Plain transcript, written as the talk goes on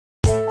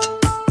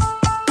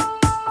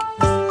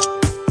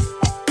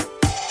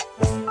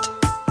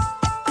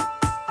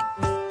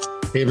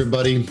Hey,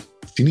 everybody.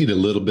 If you need a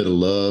little bit of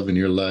love in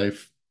your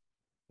life,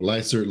 well,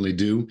 I certainly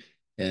do.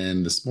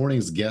 And this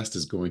morning's guest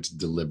is going to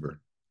deliver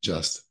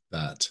just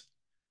that.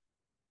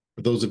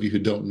 For those of you who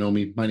don't know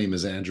me, my name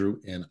is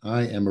Andrew, and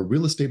I am a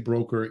real estate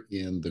broker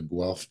in the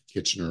Guelph,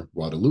 Kitchener,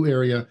 Waterloo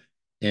area.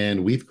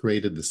 And we've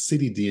created the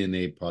City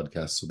DNA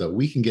podcast so that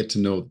we can get to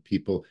know the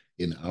people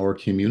in our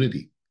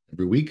community.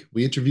 Every week,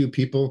 we interview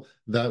people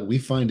that we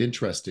find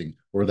interesting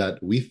or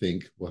that we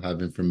think will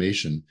have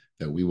information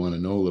that we want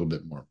to know a little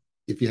bit more.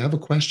 If you have a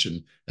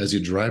question as you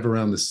drive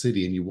around the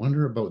city and you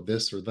wonder about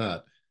this or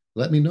that,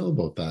 let me know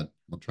about that.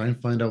 I'll try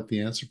and find out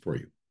the answer for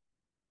you.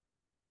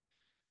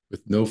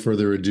 With no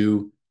further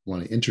ado, I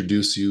want to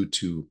introduce you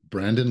to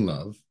Brandon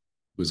Love,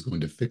 who is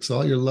going to fix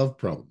all your love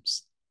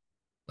problems.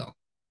 Well,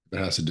 if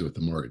it has to do with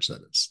the mortgage,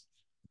 that is.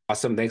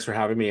 Awesome. Thanks for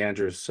having me,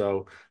 Andrew.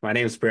 So my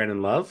name is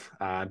Brandon Love,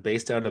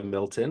 based out of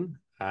Milton.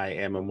 I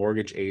am a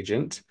mortgage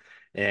agent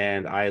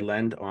and I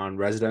lend on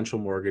residential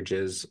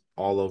mortgages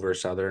all over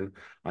Southern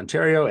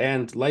Ontario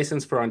and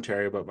licensed for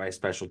Ontario, but my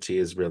specialty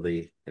is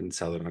really in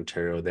Southern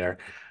Ontario there.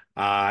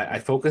 I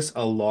focus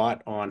a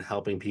lot on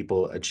helping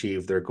people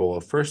achieve their goal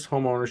of first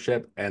home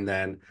ownership and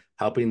then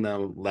helping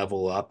them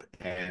level up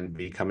and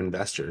become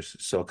investors.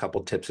 So a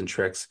couple tips and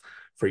tricks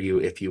for you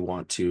if you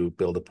want to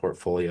build a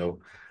portfolio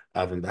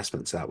of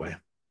investments that way.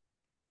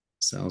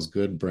 Sounds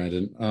good,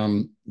 Brandon.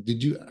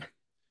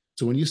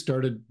 So when you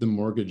started the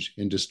mortgage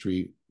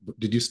industry,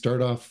 did you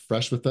start off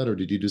fresh with that or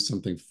did you do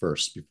something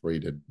first before you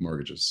did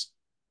mortgages?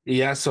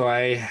 Yeah, so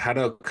I had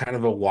a kind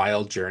of a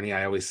wild journey.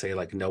 I always say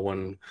like no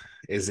one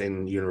is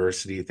in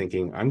university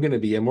thinking I'm going to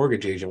be a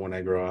mortgage agent when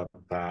I grow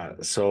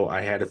up. So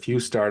I had a few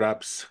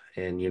startups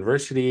in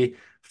university.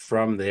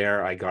 From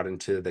there, I got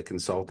into the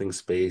consulting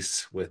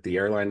space with the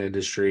airline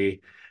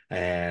industry.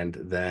 And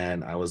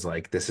then I was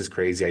like, this is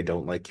crazy. I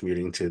don't like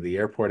commuting to the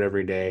airport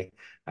every day.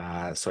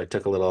 So I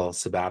took a little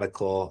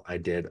sabbatical. I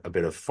did a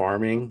bit of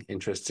farming,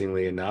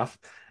 interestingly enough.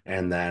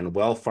 And then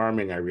while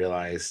farming, I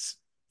realized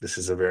this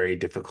is a very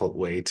difficult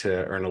way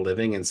to earn a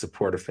living and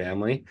support a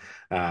family.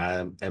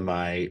 And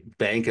my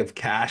bank of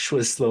cash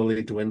was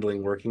slowly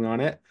dwindling working on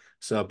it.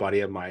 So a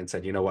buddy of mine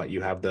said, you know what,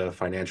 you have the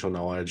financial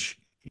knowledge.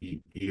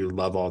 You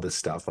love all this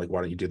stuff. Like,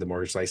 why don't you do the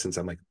mortgage license?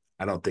 I'm like,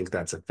 I don't think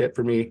that's a fit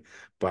for me,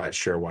 but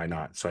sure, why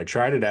not? So I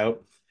tried it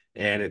out.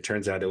 And it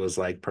turns out it was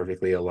like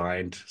perfectly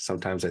aligned.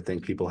 Sometimes I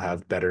think people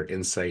have better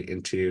insight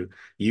into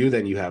you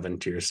than you have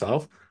into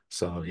yourself.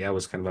 So yeah, it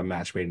was kind of a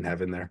match made in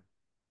heaven there.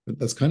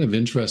 That's kind of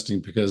interesting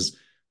because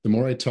the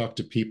more I talk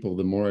to people,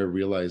 the more I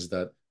realize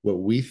that what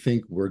we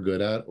think we're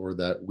good at or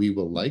that we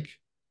will like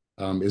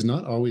is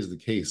not always the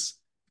case.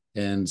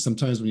 And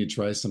sometimes when you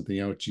try something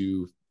out,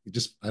 you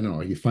just, I don't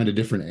know, you find a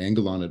different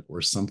angle on it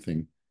or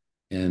something.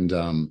 And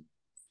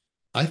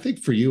I think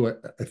for you,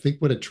 I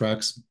think what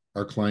attracts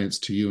our clients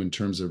to you in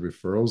terms of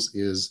referrals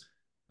is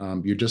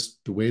you're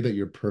just the way that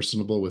you're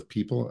personable with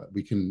people.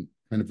 We can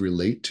kind of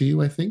relate to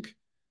you, I think.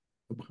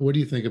 What do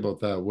you think about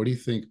that? What do you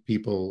think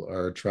people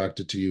are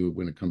attracted to you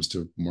when it comes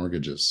to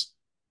mortgages?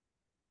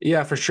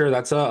 Yeah, for sure.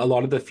 That's a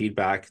lot of the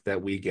feedback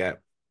that we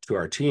get to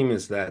our team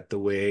is that the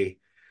way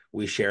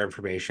we share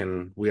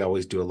information, we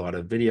always do a lot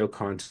of video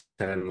content,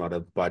 a lot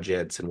of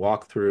budgets and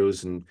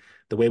walkthroughs. And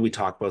the way we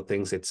talk about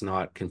things, it's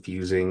not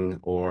confusing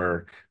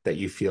or that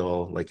you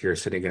feel like you're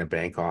sitting in a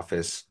bank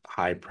office,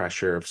 high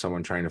pressure of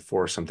someone trying to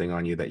force something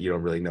on you that you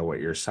don't really know what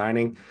you're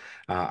signing.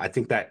 I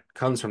think that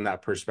comes from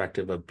that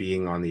perspective of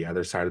being on the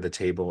other side of the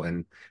table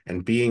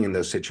and being in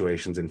those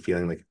situations and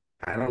feeling like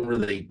I don't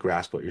really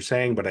grasp what you're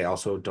saying, but I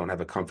also don't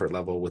have a comfort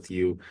level with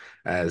you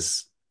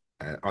as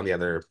on the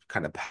other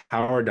kind of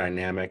power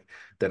dynamic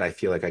that I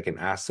feel like I can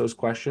ask those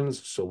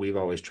questions. So we've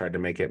always tried to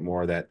make it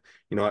more that,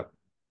 you know what,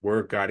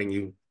 we're guiding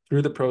you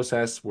through the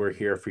process. We're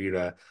here for you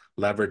to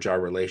leverage our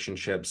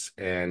relationships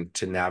and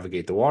to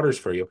navigate the waters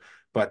for you.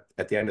 But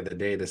at the end of the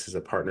day, this is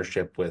a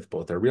partnership with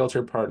both our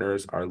realtor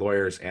partners, our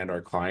lawyers, and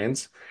our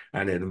clients.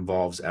 And it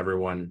involves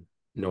everyone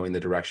knowing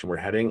the direction we're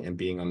heading and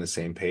being on the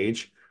same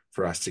page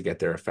for us to get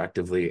there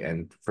effectively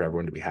and for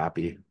everyone to be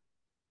happy.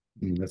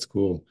 That's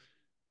cool.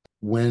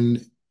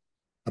 When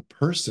a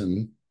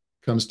person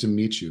comes to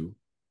meet you,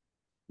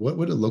 what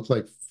would it look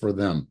like for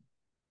them?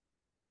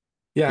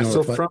 Yeah,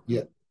 so If I, from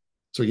yeah.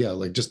 So yeah,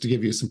 like just to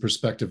give you some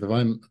perspective, if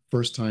I'm a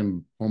first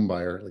time home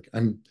buyer,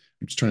 I'm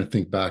just trying to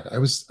think back. I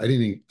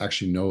didn't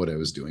actually know what I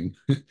was doing.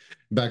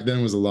 Back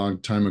then was a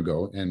long time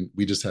ago, and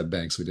we just had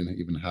banks. We didn't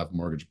even have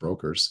mortgage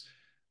brokers.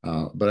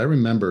 But I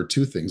remember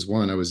two things.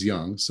 One, I was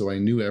young, so I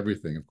knew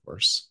everything, of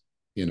course,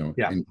 yeah,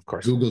 and of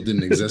course. Google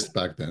didn't exist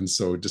back then.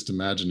 So just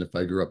imagine if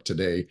I grew up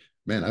today,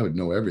 man, I would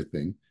know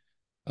everything.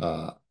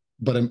 Uh,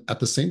 but at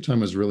the same time,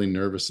 I was really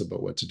nervous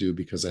about what to do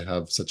because I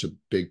have such a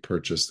big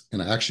purchase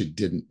and I actually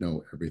didn't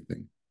know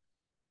everything.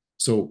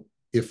 So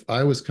if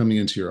I was coming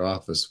into your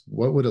office,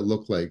 what would it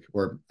look like?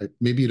 Or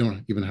maybe you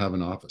don't even have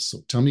an office. So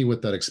tell me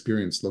what that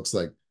experience looks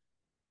like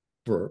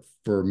for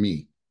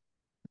me.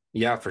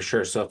 Yeah, for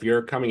sure. So if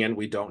you're coming in,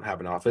 we don't have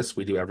an office.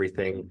 We do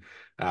everything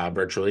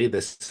virtually.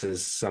 This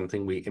is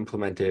something we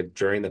implemented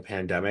during the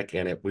pandemic,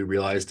 and we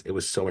realized it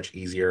was so much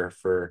easier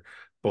for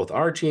both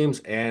our teams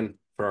and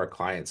for our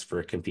clients for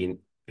a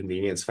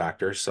convenience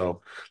factor.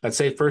 So let's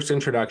say first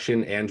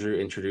introduction, Andrew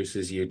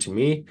introduces you to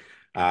me.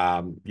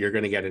 You're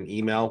going to get an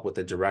email with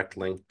a direct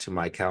link to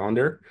my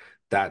calendar.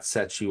 That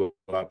sets you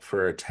up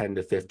for a 10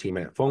 to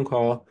 15-minute phone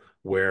call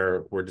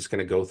where we're just going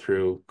to go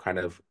through kind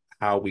of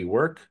how we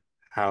work,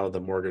 how the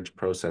mortgage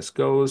process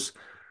goes,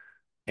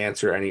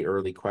 answer any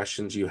early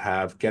questions you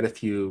have, get a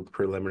few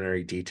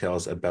preliminary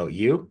details about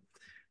you.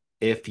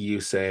 If you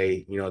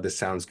say, this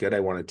sounds good, I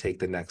want to take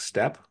the next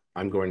step,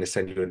 I'm going to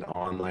send you an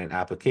online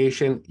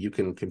application. You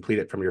can complete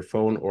it from your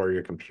phone or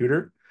your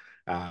computer.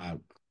 Uh,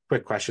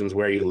 Quick questions: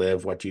 where you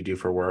live, what do you do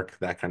for work,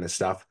 that kind of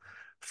stuff.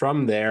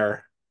 From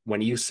there, when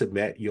you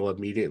submit, you'll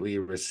immediately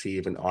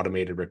receive an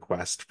automated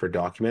request for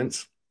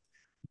documents.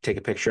 Take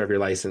a picture of your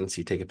license,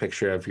 you take a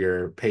picture of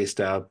your pay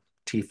stub,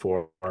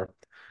 T4, a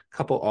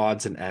couple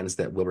odds and ends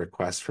that we'll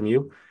request from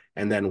you.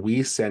 And then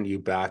we send you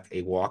back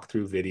a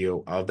walkthrough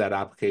video of that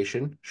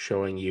application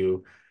showing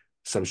you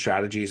some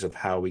strategies of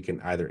how we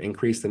can either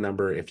increase the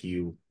number if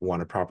you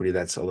want a property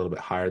that's a little bit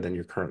higher than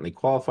you're currently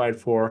qualified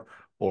for,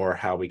 or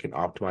how we can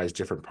optimize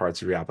different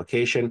parts of your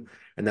application.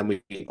 And then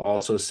we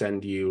also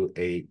send you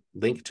a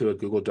link to a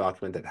Google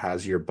document that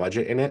has your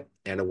budget in it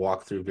and a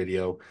walkthrough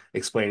video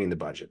explaining the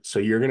budget. So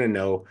you're going to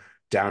know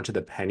down to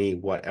the penny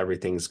what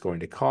everything's going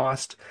to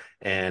cost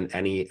and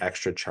any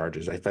extra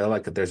charges. I feel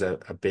like there's a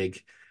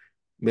big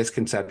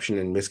misconception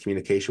and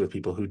miscommunication with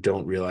people who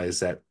don't realize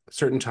that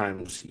certain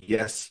times,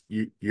 yes,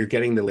 you're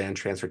getting the land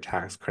transfer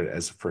tax credit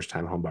as a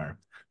first-time home buyer.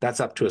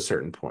 That's up to a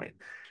certain point.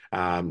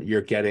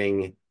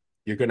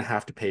 You're going to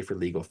have to pay for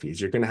legal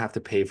fees. You're going to have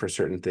to pay for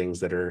certain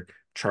things that are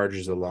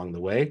charges along the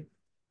way.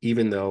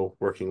 Even though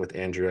working with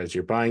Andrew as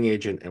your buying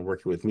agent and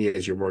working with me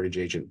as your mortgage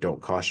agent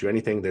don't cost you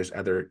anything, there's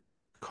other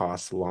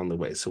costs along the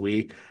way. So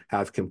we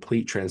have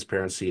complete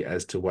transparency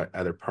as to what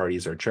other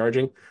parties are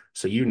charging.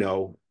 So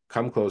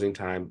come closing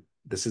time,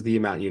 this is the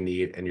amount you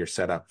need, and you're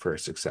set up for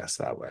success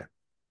that way.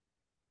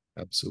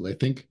 Absolutely. I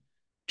think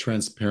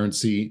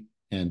transparency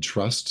and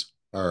trust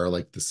are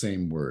like the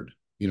same word.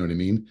 You know what I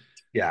mean?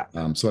 Yeah,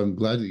 So I'm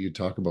glad that you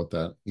talk about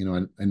that.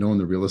 I know on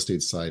the real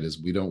estate side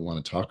is we don't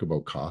want to talk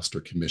about cost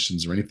or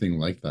commissions or anything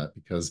like that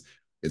because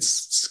it's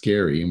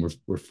scary and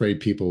we're afraid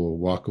people will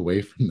walk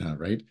away from that,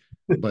 right?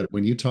 But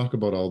when you talk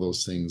about all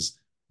those things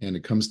and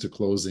it comes to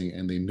closing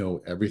and they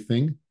know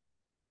everything,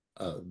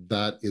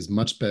 that is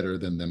much better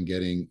than them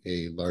getting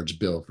a large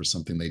bill for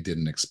something they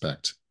didn't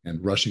expect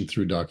and rushing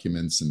through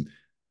documents and,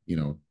 you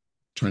know,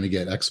 trying to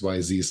get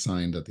XYZ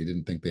signed that they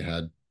didn't think they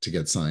had to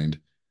get signed.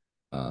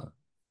 Uh,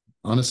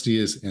 Honesty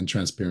is and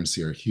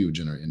transparency are huge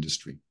in our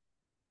industry.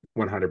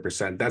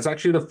 100%. That's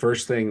actually the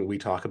first thing we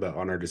talk about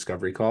on our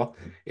discovery call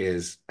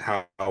is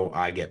how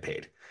I get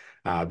paid.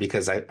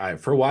 Because I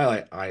for a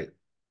while, I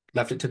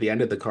left it to the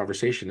end of the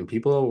conversation and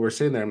people were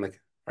sitting there. I'm like,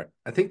 "All right,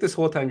 I think this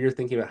whole time you're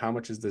thinking about how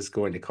much is this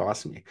going to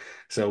cost me?"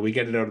 So we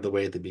get it out of the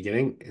way at the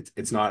beginning.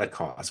 It's not a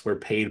cost. We're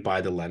paid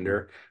by the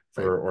lender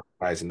Right. for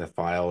organizing the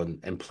file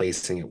and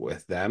placing it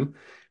with them.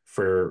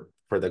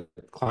 For the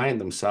client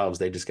themselves,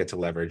 they just get to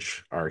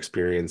leverage our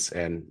experience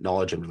and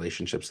knowledge and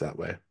relationships that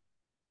way.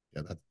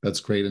 Yeah, that's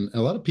great. And a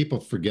lot of people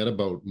forget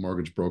about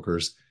mortgage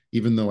brokers,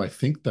 even though I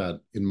think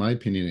that, in my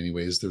opinion,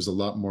 anyways, there's a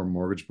lot more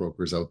mortgage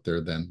brokers out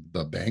there than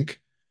the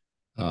bank.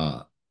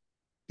 Uh,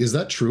 is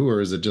that true, or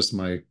is it just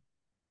my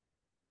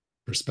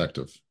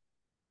perspective?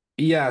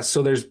 Yeah,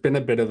 so there's been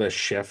a bit of a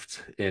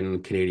shift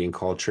in Canadian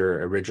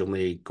culture.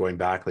 Originally, going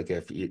back, like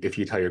if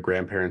you tell your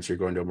grandparents you're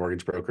going to a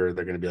mortgage broker,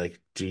 they're going to be like,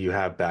 "Do you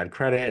have bad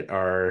credit,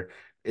 or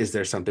is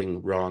there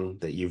something wrong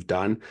that you've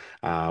done?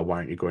 Why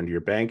aren't you going to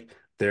your bank?"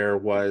 There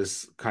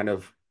was kind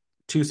of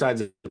two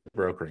sides of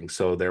brokering.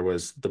 So there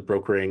was the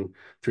brokering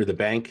through the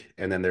bank,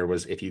 and then there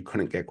was if you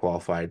couldn't get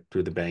qualified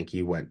through the bank,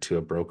 you went to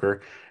a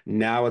broker.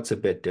 Now it's a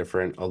bit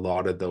different. A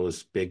lot of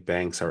those big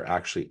banks are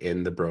actually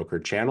in the broker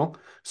channel.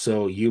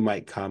 So you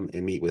might come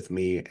and meet with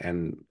me,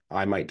 and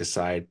I might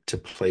decide to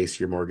place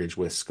your mortgage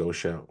with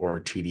Scotia or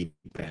TD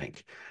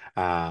Bank.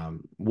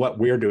 What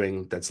we're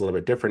doing that's a little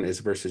bit different is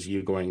versus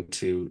you going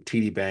to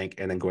TD Bank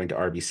and then going to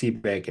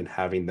RBC Bank and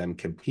having them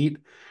compete.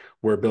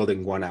 We're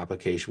building one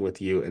application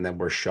with you, and then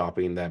we're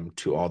shopping them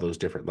to all those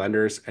different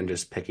lenders and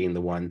just picking the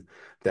one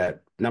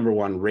that, number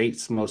one,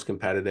 rates most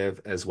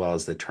competitive, as well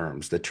as the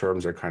terms. The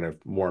terms are kind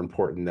of more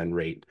important than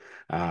rate,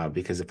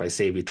 because if I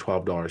save you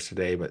 $12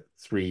 today, but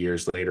 3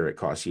 years later it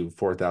costs you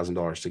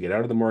 $4,000 to get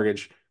out of the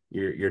mortgage,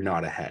 you're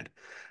not ahead.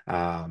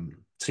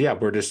 So yeah,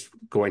 we're just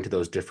going to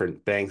those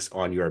different banks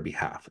on your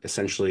behalf.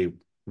 Essentially,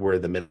 we're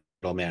the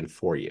middleman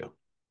for you.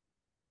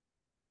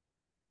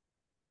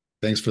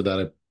 Thanks for that.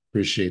 I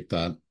appreciate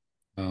that.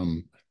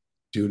 Um,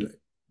 Dude,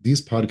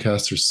 these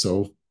podcasts are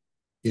so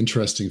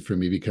interesting for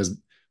me because,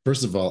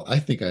 first of all, I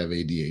think I have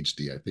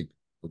ADHD. I think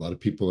a lot of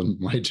people in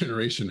my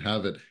generation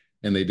have it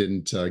and they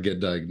didn't get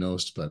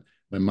diagnosed, but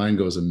my mind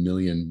goes a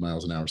million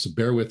miles an hour. So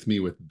bear with me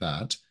with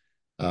that.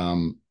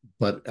 Um,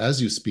 but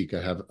as you speak,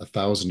 I have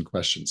 1,000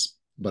 questions.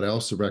 But I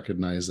also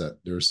recognize that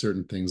there are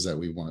certain things that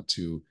we want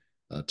to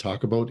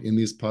talk about in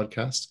these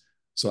podcasts.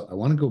 So I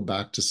want to go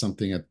back to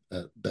something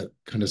that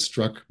kind of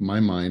struck my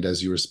mind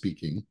as you were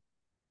speaking,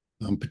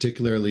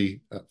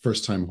 particularly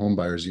first-time home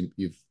buyers.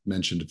 You've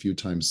mentioned a few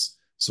times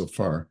so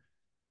far.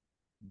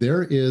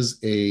 There is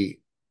a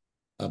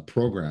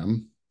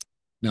program.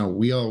 Now,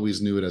 we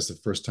always knew it as the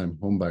first-time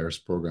home buyers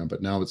program,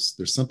 but now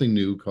there's something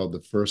new called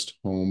the First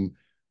Home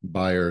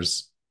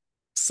Buyers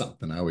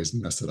something. I always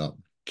mess it up.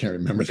 Can't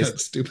remember It's that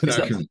stupid it's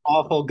an acronym.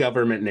 awful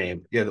government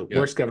name. Yeah, the Yeah.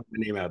 worst government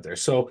name out there.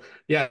 So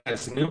yeah,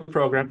 it's a new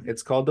program.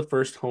 It's called the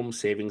First Home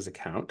Savings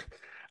Account.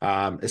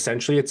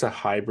 Essentially, it's a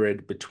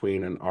hybrid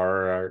between an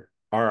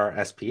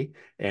RRSP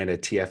and a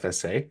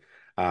TFSA.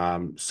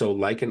 So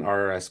like an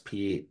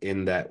RRSP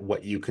in that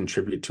what you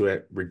contribute to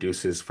it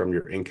reduces from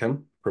your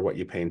income for what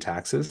you pay in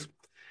taxes.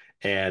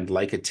 And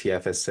like a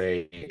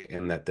TFSA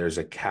in that there's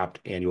a capped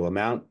annual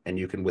amount and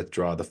you can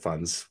withdraw the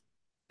funds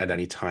at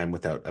any time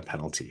without a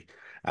penalty.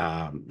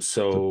 So,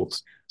 So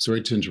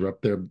sorry to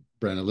interrupt there,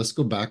 Brandon. Let's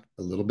go back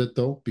a little bit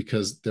though,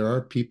 because there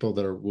are people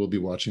that will be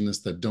watching this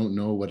that don't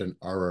know what an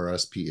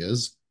RRSP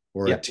is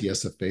or a yeah,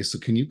 TSFA. So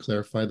can you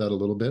clarify that a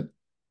little bit?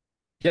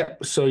 yeah.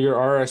 So your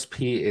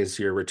RSP is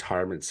your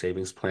retirement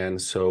savings plan.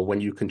 So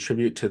when you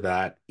contribute to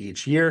that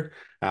each year,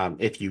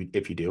 if you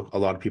do, a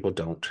lot of people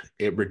don't,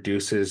 it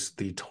reduces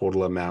the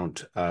total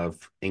amount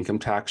of income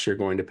tax you're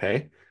going to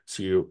pay.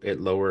 So it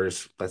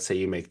lowers, let's say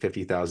you make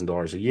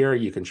 $50,000 a year,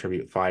 you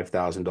contribute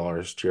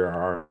 $5,000 to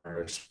your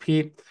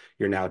RSP,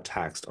 you're now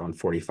taxed on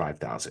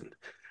 45,000.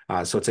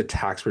 So it's a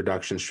tax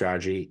reduction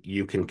strategy.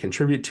 You can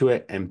contribute to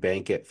it and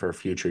bank it for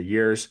future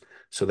years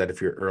so that if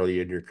you're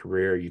early in your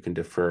career, you can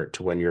defer it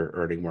to when you're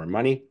earning more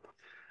money.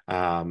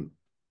 Um,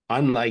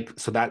 unlike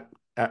so that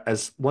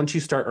as once you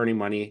start earning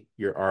money,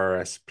 your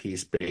RRSP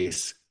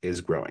space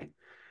is growing.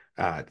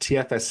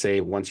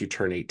 TFSA, once you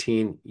turn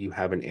 18, you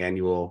have an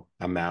annual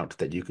amount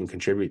that you can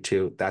contribute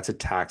to. That's a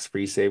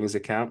tax-free savings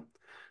account.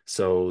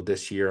 So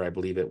this year, I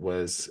believe it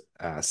was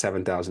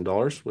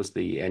 $7,000 was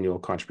the annual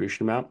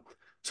contribution amount.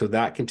 So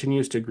that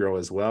continues to grow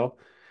as well.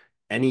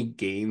 Any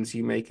gains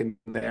you make in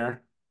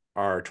there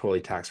are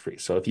totally tax free.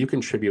 So if you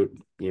contribute,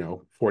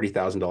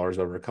 $40,000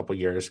 over a couple of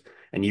years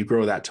and you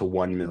grow that to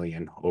 1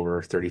 million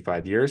over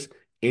 35 years,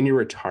 in your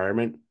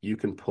retirement, you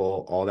can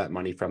pull all that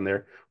money from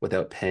there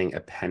without paying a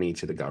penny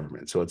to the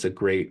government. So it's a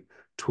great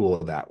tool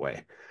that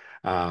way.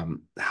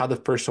 How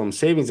the first home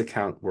savings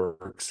account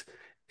works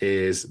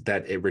is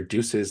that it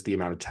reduces the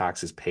amount of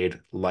taxes paid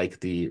like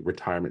the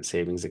retirement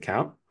savings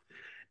account.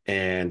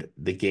 And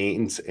the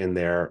gains in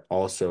there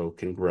also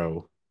can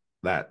grow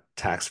that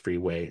tax-free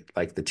way,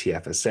 like the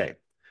TFSA.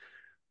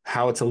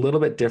 How it's a little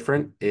bit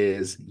different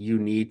is you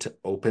need to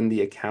open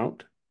the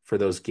account for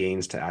those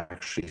gains to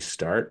actually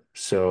start.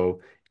 So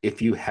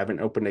if you haven't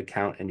opened an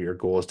account and your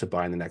goal is to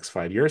buy in the next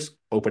 5 years,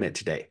 open it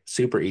today.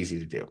 Super easy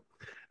to do.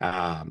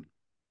 Um,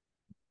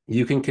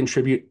 you can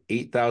contribute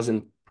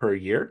 8,000 per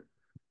year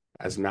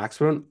as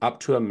maximum up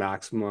to a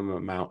maximum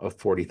amount of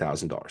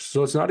 $40,000.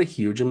 So it's not a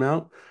huge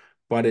amount,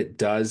 but it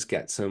does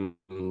get some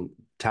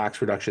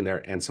tax reduction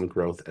there and some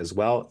growth as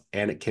well.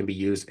 And it can be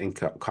used in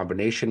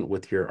combination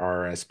with your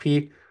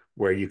RRSP,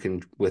 where you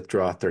can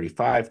withdraw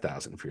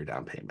 35,000 for your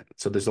down payment.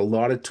 So there's a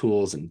lot of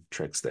tools and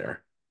tricks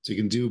there. So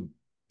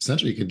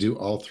essentially you can do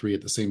all three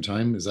at the same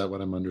time. Is that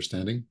what I'm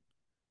understanding?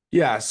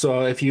 Yeah,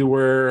 so if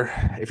you're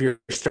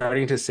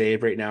starting to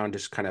save right now and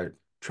just kind of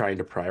trying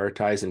to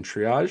prioritize and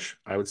triage,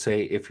 I would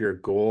say if your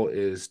goal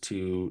is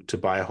to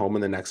buy a home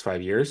in the next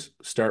 5 years,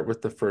 start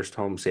with the first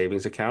home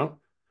savings account.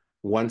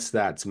 Once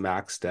that's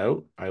maxed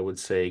out, I would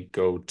say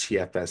go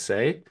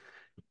TFSA,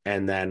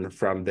 and then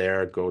from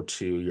there go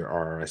to your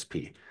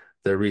RRSP.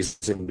 The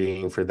reason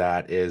being for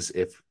that is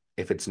if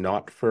it's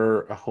not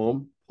for a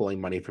home,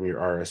 pulling money from your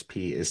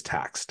RRSP is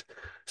taxed.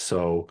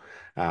 So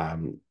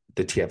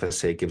the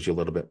TFSA gives you a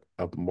little bit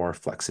of more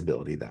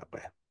flexibility that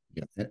way.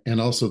 Yeah. And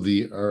also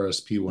the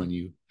RSP one,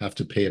 you have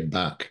to pay it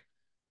back.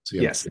 So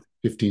you have Yes,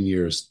 15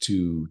 years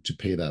to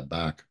pay that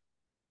back.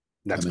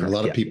 I that's mean, a correct.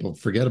 lot of Yeah. people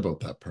forget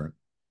about that part.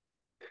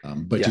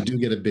 But you Yeah. do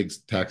get a big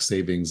tax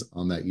savings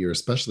on that year,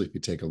 especially if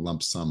you take a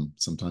lump sum.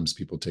 Sometimes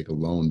people take a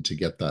loan to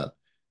get that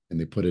and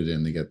they put it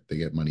in, they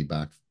get money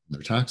back from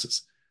their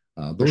taxes.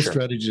 For Those sure.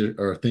 strategies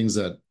are things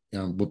that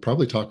we'll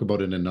probably talk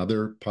about in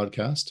another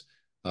podcast.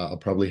 I'll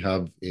probably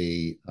have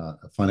a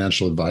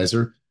financial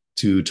advisor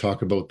to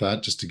talk about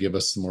that just to give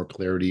us some more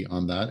clarity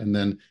on that. And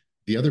then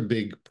the other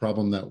big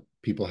problem that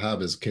people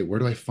have is, okay, where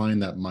do I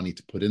find that money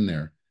to put in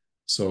there?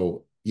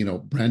 So,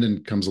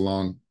 Brandon comes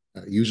along.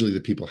 Usually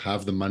the people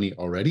have the money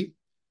already,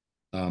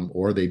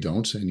 or they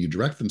don't, and you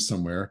direct them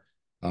somewhere.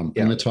 I'm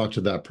Yeah. going to talk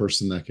to that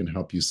person that can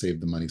help you save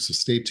the money. So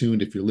stay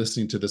tuned. If you're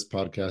listening to this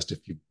podcast,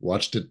 if you've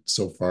watched it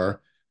so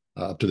far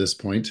up to this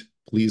point,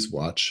 please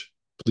watch.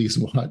 Please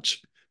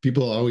watch.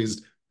 People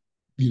always,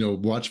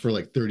 watch for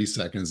like 30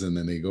 seconds and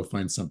then they go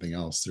find something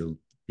else.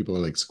 People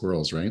are like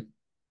squirrels, right?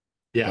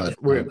 Yeah.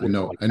 But We're, I we're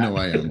know, like I know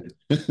I am.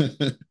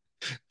 that.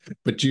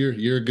 But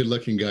you're a good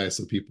looking guy,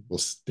 so people will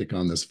stick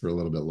on this for a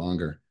little bit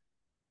longer.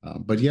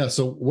 But yeah,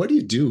 so what do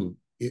you do,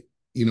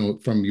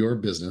 from your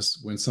business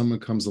when someone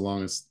comes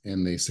along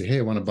and they say, "Hey,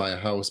 I want to buy a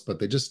house," but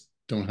they just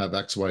don't have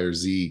X, Y, or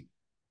Z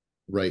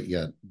right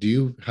yet. Do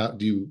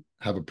you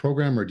have a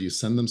program or do you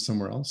send them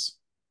somewhere else?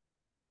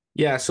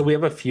 Yeah, so we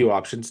have a few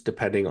options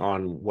depending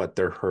on what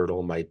their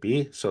hurdle might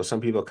be. So some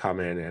people come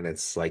in and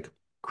it's like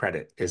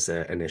credit is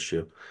an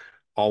issue.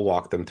 I'll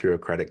walk them through a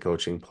credit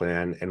coaching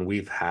plan, and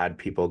we've had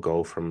people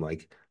go from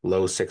like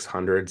low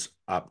 600s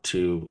up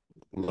to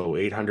low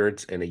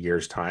 800s in a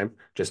year's time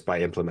just by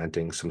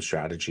implementing some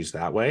strategies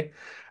that way.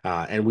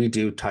 And we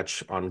do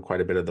touch on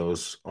quite a bit of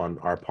those on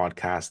our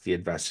podcast, The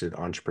Invested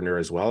Entrepreneur,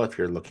 as well, if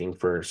you're looking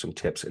for some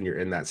tips and you're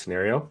in that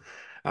scenario.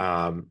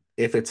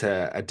 If it's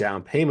a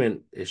down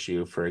payment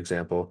issue, for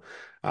example,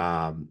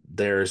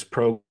 there's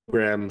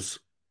programs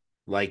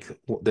like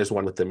there's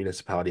one with the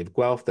municipality of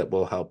Guelph that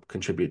will help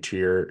contribute to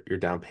your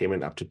down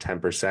payment up to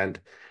 10%.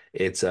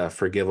 It's a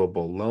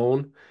forgivable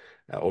loan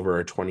over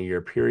a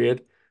 20-year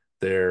period.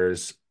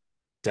 There's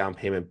down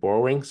payment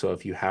borrowing. So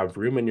if you have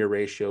room in your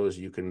ratios,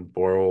 you can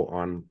borrow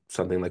on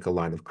something like a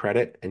line of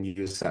credit and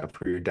use that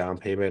for your down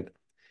payment.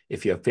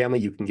 If you have family,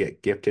 you can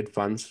get gifted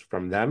funds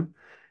from them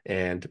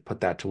and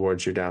put that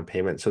towards your down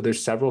payment. So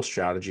there's several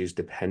strategies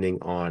depending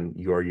on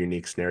your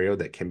unique scenario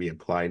that can be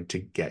applied to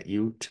get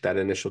you to that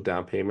initial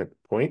down payment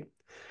point.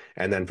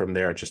 And then from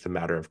there, it's just a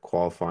matter of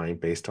qualifying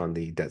based on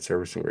the debt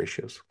servicing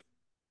ratios.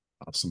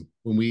 Awesome.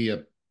 When we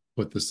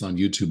put this on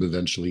YouTube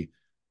eventually,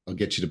 I'll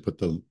get you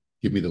to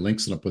give me the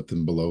links and I'll put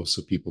them below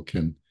so people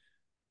can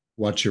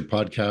watch your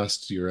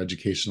podcast, your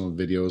educational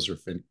videos, or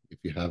if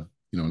you have,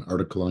 an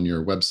article on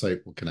your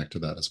website, we'll connect to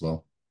that as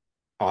well.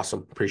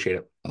 Awesome. Appreciate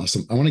it.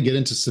 Awesome. I want to get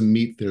into some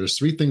meat. There's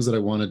three things that I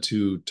wanted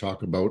to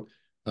talk about.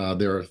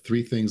 There are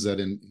three things that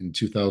in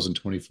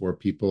 2024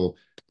 people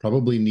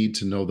probably need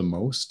to know the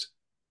most.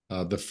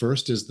 The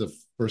first is the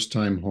first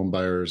time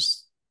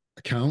homebuyers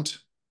account.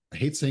 I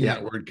hate saying Yeah.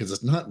 that word because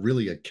it's not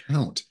really a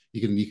count.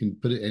 You can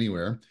put it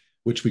anywhere,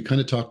 which we kind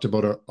of talked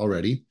about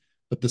already.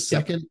 But the Yep.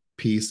 second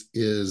piece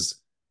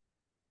is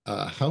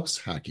house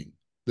hacking.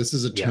 This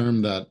is a Yeah.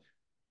 term that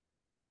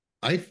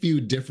I view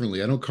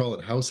differently. I don't call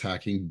it house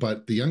hacking,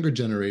 but the younger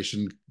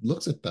generation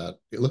looks at that.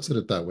 It looks at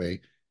it that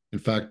way. In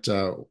fact,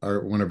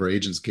 one of our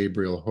agents,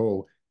 Gabriel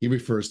Ho, he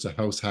refers to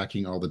house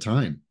hacking all the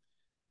time.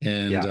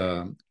 And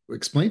Yeah.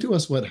 explain to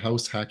us what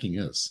house hacking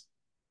is.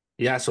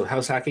 Yeah, so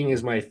house hacking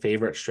is my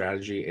favorite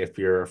strategy if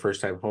you're a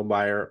first-time home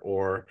buyer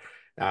or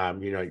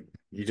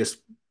you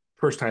just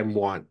first time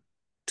want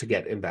to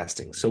get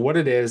investing. So what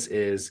it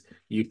is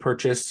you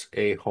purchase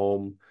a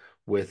home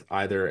with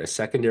either a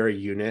secondary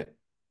unit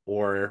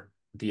or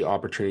the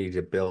opportunity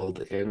to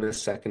build in a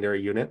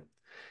secondary unit.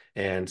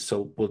 And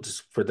so we'll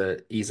just, for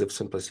the ease of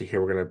simplicity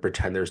here, we're going to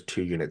pretend there's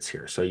two units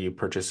here. So you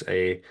purchase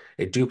a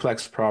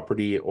duplex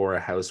property or a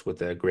house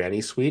with a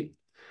granny suite.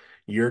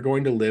 You're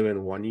going to live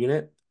in one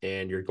unit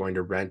and you're going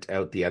to rent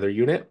out the other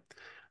unit.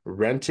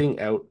 Renting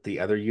out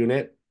the other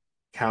unit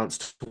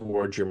counts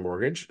towards your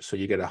mortgage. So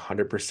you get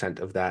 100%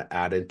 of that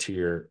added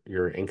to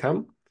your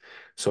income.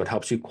 So it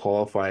helps you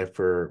qualify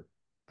for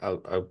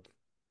a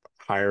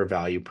higher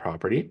value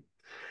property.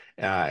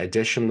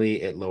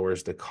 Additionally, it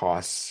lowers the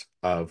costs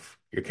of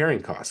your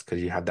carrying costs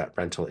because you have that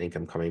rental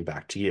income coming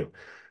back to you.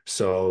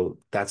 So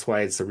that's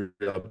why it's a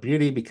real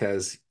beauty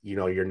because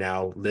you're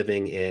now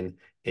living in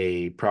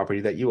a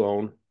property that you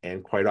own,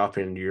 and quite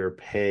often you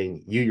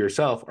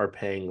yourself are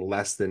paying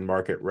less than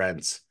market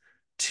rents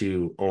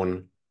to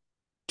own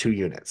two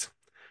units.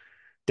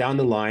 Down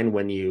the line,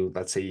 when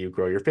let's say you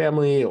grow your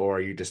family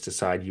or you just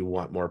decide you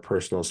want more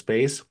personal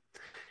space,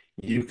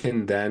 you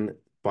can then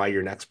buy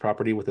your next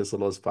property with as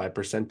little as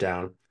 5%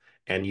 down,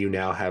 and you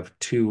now have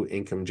two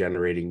income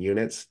generating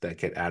units that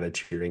get added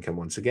to your income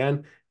once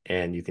again,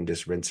 and you can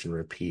just rinse and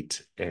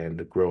repeat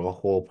and grow a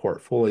whole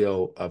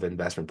portfolio of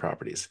investment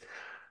properties.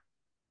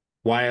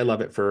 Why I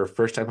love it for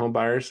first time home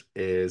buyers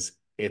is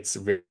it's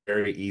very,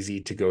 very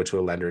easy to go to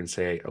a lender and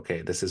say,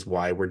 okay, this is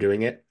why we're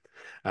doing it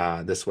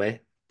this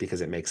way,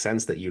 because it makes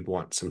sense that you'd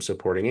want some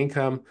supporting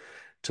income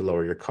to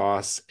lower your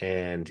costs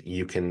and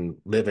you can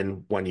live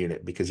in one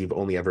unit because you've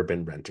only ever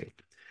been renting.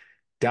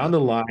 Down Yeah, the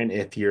line,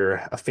 if you're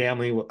a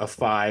family of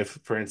five,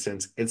 for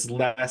instance, it's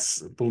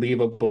less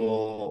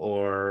believable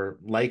or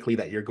likely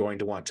that you're going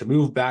to want to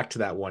move back to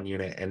that one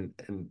unit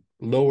and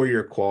lower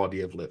your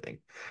quality of living.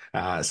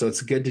 So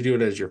it's good to do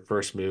it as your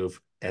first move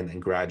and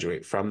then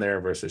graduate from there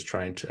versus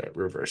trying to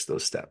reverse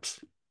those steps.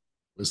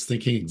 was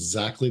thinking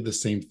exactly the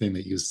same thing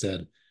that you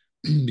said,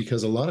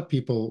 because a lot of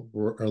people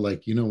are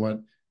like, you know what?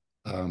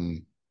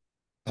 Um,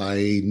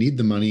 I need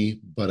the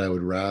money, but I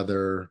would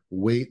rather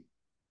wait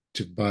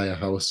to buy a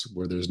house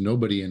where there's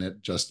nobody in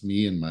it, just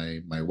me and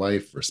my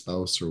wife or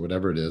spouse or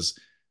whatever it is.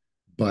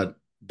 But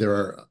there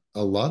are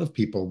a lot of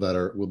people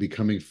that will be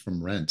coming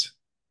from rent.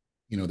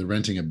 They're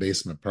renting a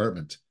basement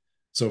apartment.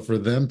 So for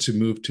them to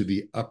move to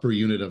the upper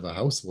unit of a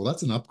house, well,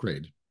 that's an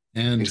upgrade.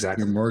 And your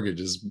Exactly. mortgage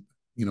is,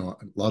 a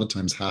lot of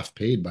times half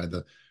paid by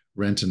the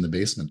rent in the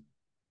basement.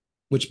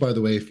 Which, by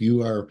the way, if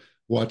you are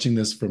watching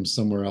this from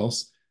somewhere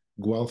else,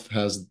 Guelph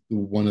has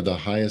one of the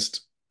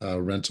highest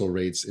rental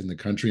rates in the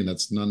country, and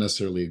that's not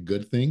necessarily a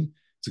good thing.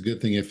 It's a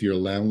good thing if you're a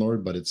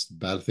landlord, but it's a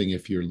bad thing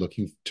if you're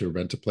looking to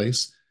rent a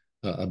place.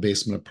 A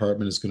basement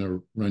apartment is going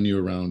to run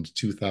you around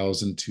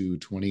 2,000 to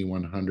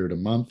 2,100 a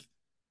month,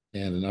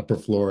 and an upper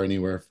floor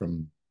anywhere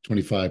from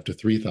 25 to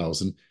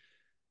 3,000.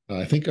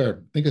 I think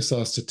I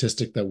saw a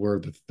statistic that we're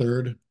the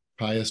third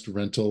highest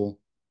rental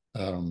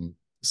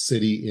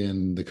city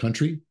in the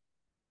country,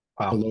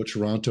 Wow. below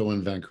Toronto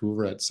and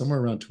Vancouver at somewhere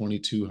around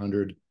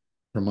 2,200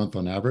 per month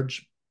on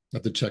average. I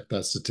have to check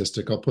that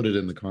statistic. I'll put it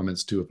in the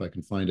comments too if I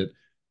can find it.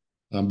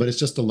 But it's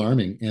just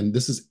alarming. And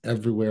this is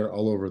everywhere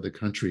all over the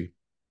country.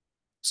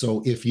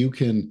 So if you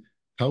can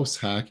house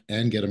hack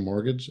and get a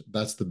mortgage,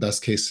 that's the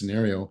best case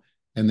scenario.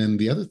 And then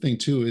the other thing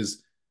too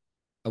is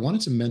I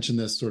wanted to mention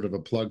this sort of a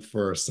plug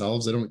for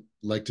ourselves. I don't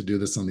like to do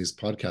this on these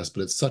podcasts,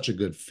 but it's such a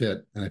good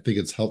fit. And I think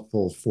it's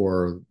helpful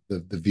for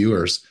the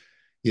viewers.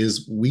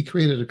 Is we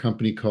created a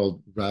company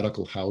called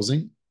Radical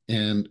Housing,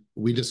 and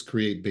we just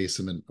create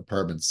basement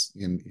apartments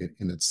in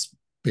its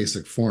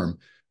basic form.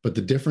 But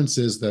the difference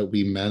is that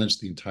we manage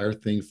the entire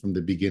thing from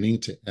the beginning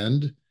to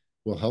end.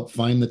 We'll help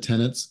find the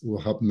tenants, we'll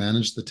help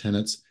manage the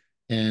tenants.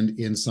 And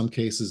in some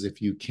cases,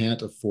 if you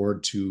can't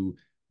afford to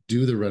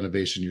do the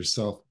renovation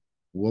yourself,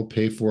 we'll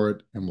pay for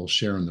it and we'll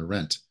share in the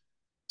rent.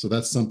 So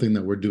that's something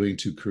that we're doing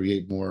to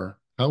create more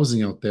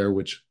housing out there,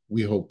 which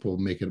we hope will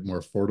make it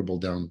more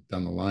affordable down the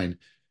line.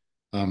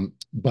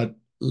 But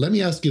let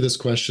me ask you this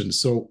question.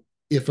 So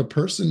if a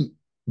person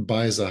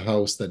buys a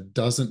house that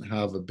doesn't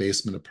have a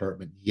basement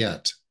apartment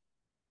yet,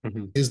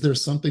 Mhm. is there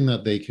something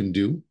that they can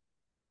do?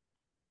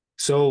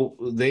 So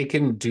they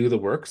can do the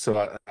work.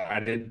 So I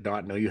did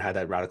not know you had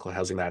that radical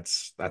housing.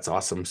 That's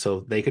awesome.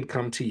 So they could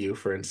come to you,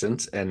 for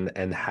instance,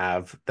 and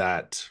have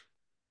that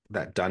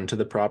done to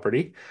the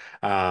property.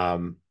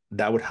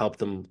 That would help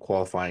them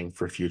qualifying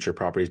for future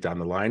properties down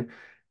the line.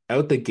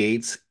 Out the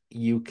gates,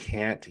 you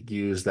can't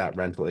use that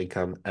rental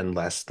income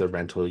unless the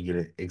rental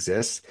unit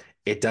exists.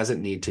 It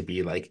doesn't need to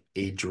be like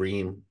a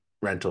dream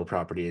rental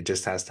property. It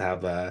just has to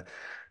have a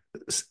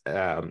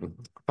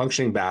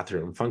functioning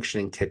bathroom,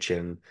 functioning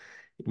kitchen,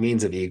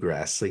 means of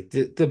egress, like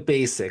the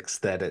basics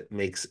that it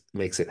makes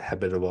it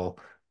habitable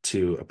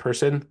to a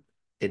person.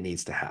 It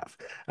needs to have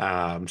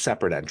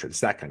separate entrance,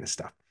 that kind of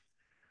stuff.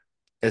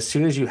 As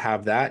soon as you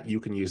have that, you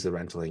can use the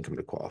rental income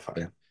to qualify.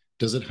 Okay.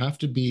 Does it have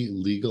to be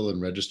legal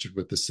and registered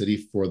with the city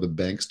for the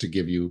banks to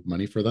give you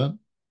money for that?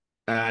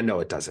 No,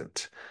 it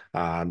doesn't.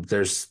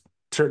 There's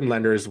certain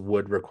lenders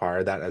would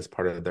require that as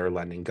part of their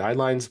lending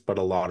guidelines, but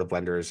a lot of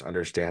lenders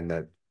understand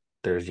that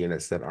there's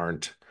units that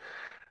aren't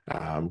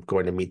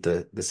going to meet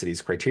the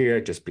city's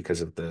criteria just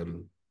because of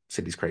the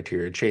city's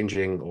criteria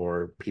changing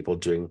or people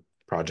doing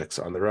projects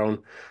on their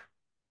own.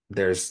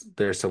 There's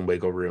some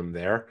wiggle room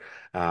there.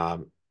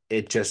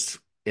 It just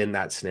in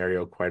that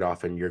scenario, quite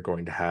often you're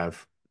going to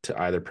have to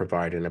either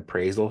provide an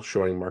appraisal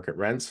showing market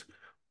rents,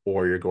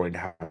 or you're going to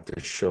have to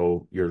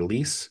show your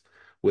lease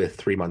with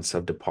 3 months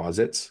of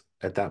deposits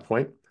at that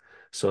point.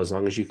 So as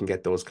long as you can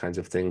get those kinds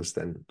of things,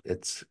 then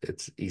it's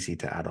easy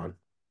to add on.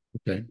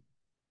 Okay.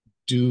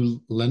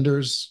 Do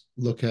lenders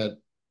look at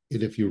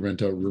it if you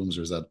rent out rooms,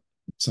 or is that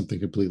something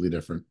completely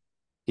different?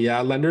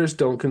 Yeah, lenders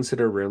don't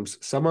consider rooms.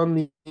 Some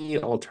on the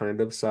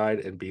alternative side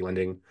and B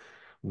lending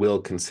will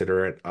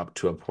consider it up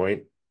to a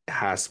point. It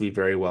has to be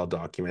very well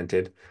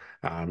documented.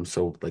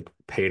 So like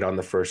paid on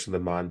the first of the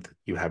month,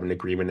 you have an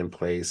agreement in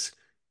place,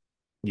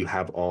 you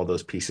have all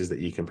those pieces that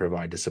you can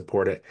provide to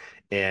support it.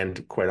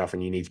 And quite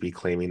often you need to be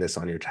claiming this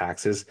on your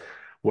taxes.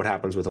 What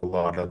happens with a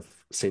lot of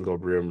single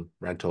room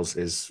rentals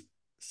is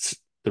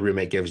the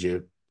roommate gives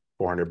you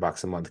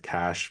 $400 a month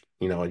cash,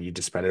 and you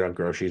just spend it on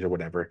groceries or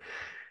whatever,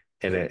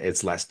 and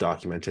it's less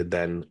documented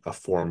than a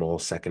formal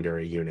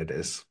secondary unit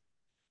is.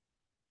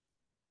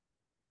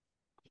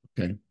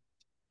 Okay.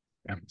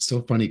 Yeah. It's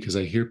so funny because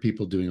I hear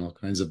people doing all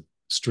kinds of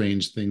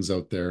strange things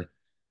out there.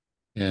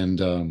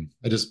 And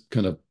I just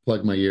kind of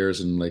plug my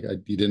ears and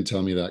you didn't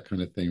tell me that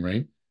kind of thing,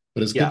 right?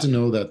 But it's good Yeah. to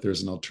know that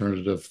there's an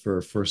alternative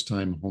for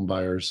first-time home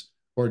buyers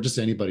or just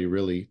anybody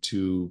really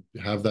to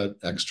have that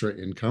extra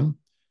income.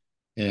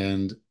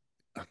 And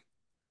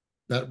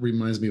that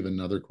reminds me of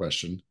another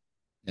question,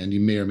 and you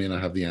may or may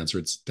not have the answer.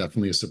 It's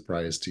definitely a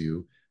surprise to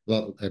you.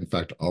 Well, in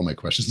fact, all my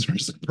questions are a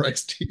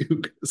surprise to you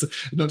because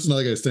it's not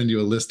like I send you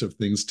a list of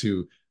things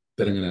to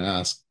that I'm going to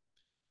ask.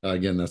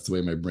 Again, that's the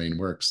way my brain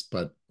works.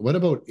 But what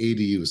about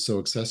ADUs? So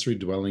accessory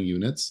dwelling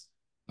units.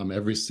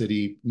 Every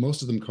city,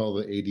 most of them call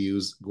the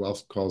ADUs.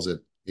 Guelph calls it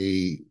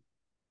a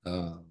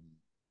um,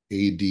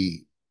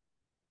 ADRU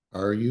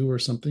or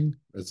something.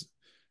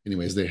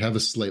 Anyways, they have a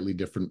slightly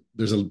different.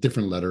 There's a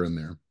different letter in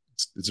there.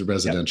 It's a Yep.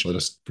 residential. I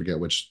just forget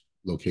which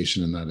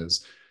location in that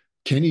is.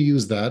 Can you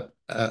use that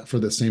for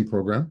the same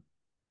program?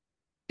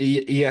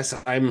 Yes,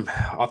 I'm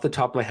off the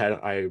top of my head.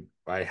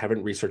 I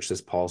haven't researched this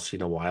policy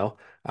in a while,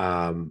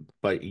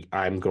 but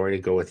I'm going to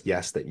go with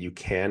yes that you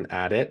can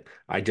add it.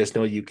 I just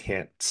know you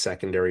can't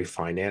secondary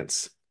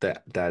finance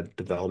that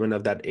development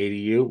of that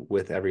ADU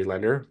with every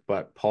lender,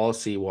 but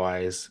policy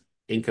wise,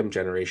 income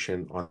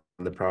generation on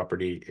the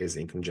property is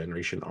income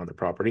generation on the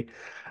property.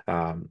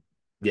 Um,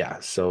 yeah,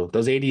 so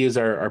those ADUs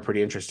are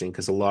pretty interesting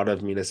because a lot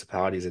of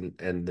municipalities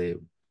and the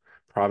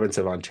province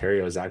of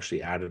Ontario has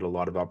actually added a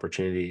lot of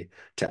opportunity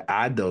to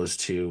add those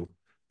two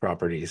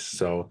properties.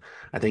 So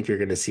I think you're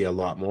going to see a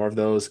lot more of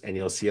those, and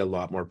you'll see a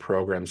lot more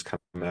programs come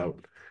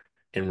out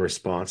in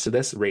response to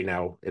this. Right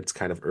now, it's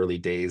kind of early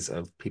days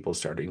of people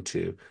starting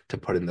to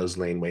put in those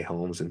laneway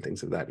homes and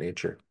things of that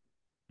nature.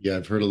 Yeah,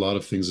 I've heard a lot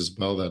of things as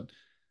well that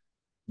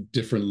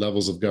different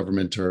levels of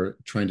government are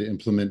trying to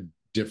implement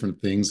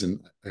different things. And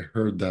I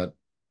heard that,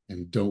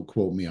 and don't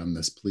quote me on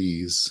this,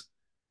 please,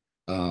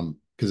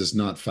 because it's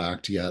not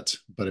fact yet,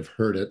 but I've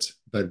heard it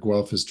that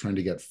Guelph is trying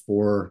to get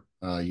four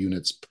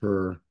units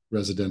per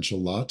residential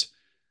lot.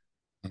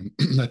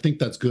 I think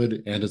that's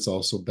good, and it's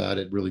also bad.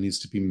 It really needs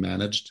to be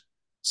managed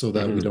so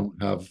that we Hmm.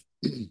 don't have,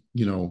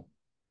 you know,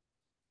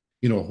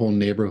 a whole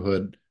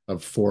neighborhood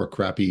of four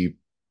crappy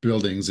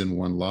buildings in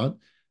one lot.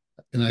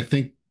 And I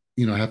think,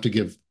 I have to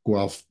give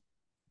Guelph,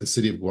 the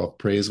city of Guelph,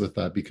 praise with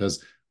that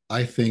because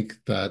I think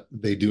that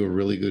they do a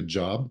really good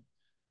job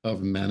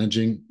of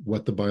managing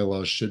what the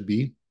bylaws should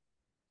be,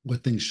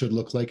 what things should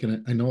look like.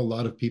 And I know a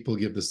lot of people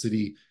give the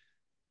city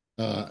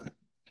uh,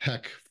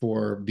 heck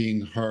for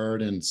being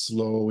hard and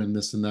slow and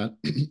this and that.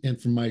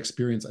 And from my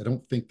experience, I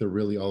don't think they're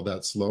really all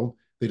that slow.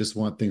 They just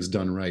want things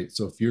done right.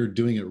 So if you're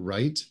doing it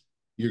right,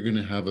 you're going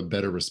to have a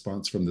better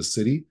response from the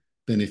city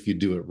than if you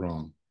do it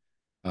wrong.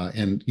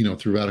 And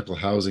through radical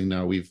housing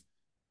now we've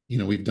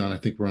done, I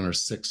think we're on our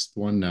sixth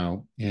one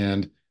now.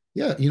 And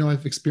yeah,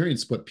 I've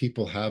experienced what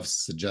people have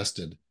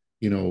suggested,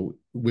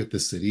 with the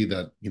city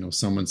that,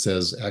 someone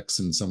says X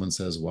and someone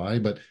says Y.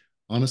 But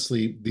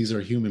honestly, these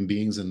are human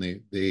beings and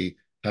they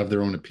have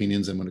their own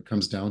opinions. And when it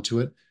comes down to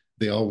it,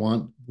 they all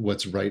want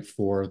what's right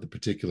for the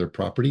particular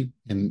property.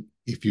 And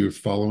if you're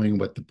following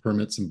what the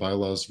permits and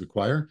bylaws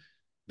require,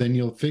 then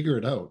you'll figure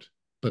it out,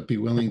 but be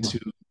willing to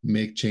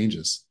make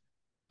changes.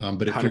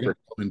 But if you're going 100%.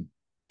 to go and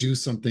do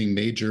something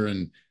major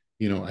and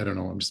I don't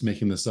know, I'm just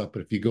making this up,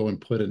 but if you go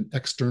and put an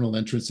external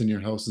entrance in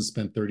your house and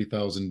spend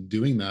 30,000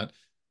 doing that,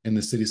 and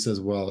the city says,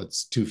 well,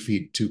 it's 2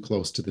 feet too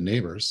close to the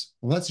neighbors,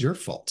 well, that's your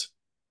fault.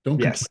 Don't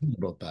Yes. complain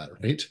about that,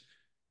 right?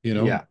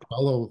 Yeah,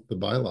 Follow the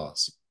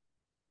bylaws.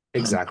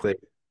 Um, exactly.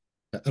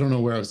 I don't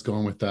know where I was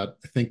going with that.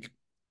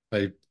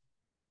 I,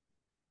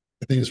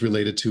 I think it's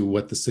related to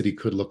what the city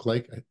could look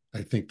like.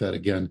 I think that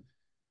again,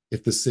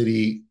 if the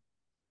city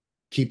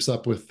keeps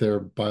up with their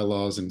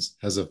bylaws and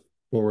has a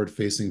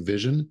forward-facing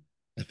vision,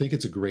 I think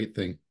it's a great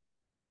thing.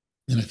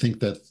 And I think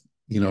that,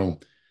 you know,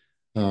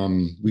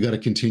 we got to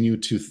continue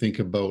to think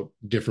about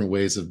different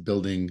ways of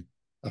building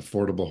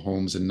affordable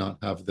homes and not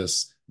have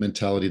this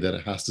mentality that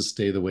it has to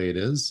stay the way it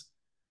is.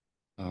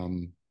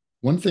 Um,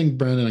 One thing,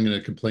 Brandon, I'm going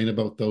to complain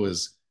about though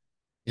is,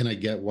 and I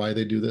get why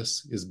they do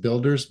this, is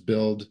builders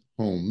build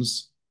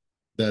homes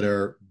that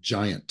are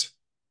giant,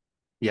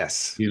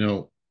 Yes. you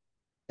know,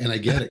 and I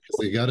get it because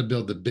they got to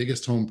build the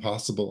biggest home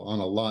possible on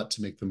a lot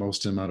to make the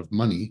most amount of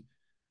money.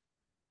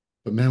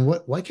 But man,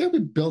 why can't we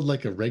build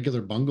like a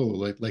regular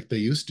bungalow like they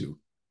used to?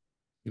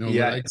 Where I grew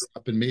Yes.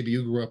 up and maybe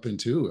you grew up in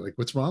too. Like,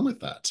 what's wrong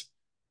with that?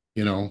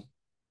 You know,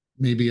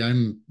 maybe I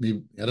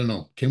don't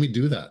know. Can we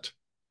do that?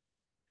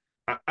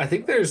 I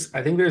think there's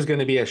going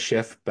to be a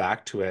shift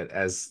back to it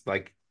as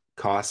like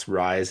costs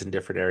rise in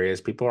different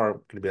areas. People are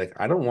going to be like,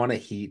 I don't want to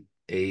heat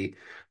a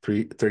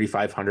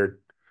 3,500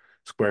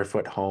 square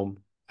foot home.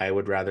 I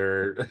would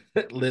rather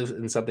live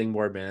in something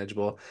more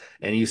manageable.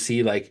 And you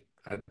see, like,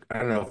 I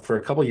don't know, for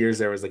a couple of years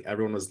there was like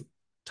everyone was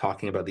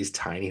talking about these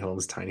tiny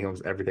homes,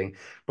 everything.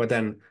 But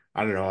then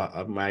I don't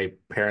know, my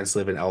parents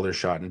live in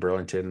Aldershot in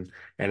Burlington,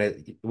 and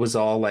it was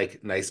all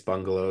like nice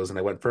bungalows. And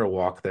I went for a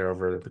walk there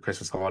over the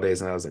Christmas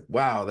holidays, and I was like,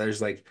 wow,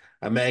 there's like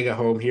a mega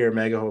home here, a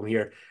mega home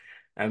here.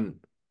 And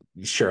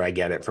sure, I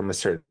get it from a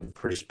certain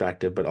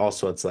perspective, but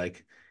also it's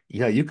like,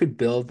 yeah, you could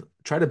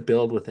try to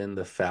build within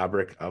the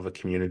fabric of a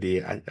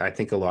community. I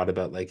think a lot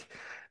about like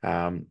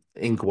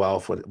in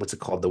Guelph, what's it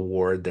called? The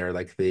ward there,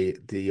 like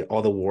the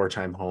all the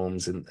wartime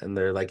homes, and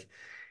they're like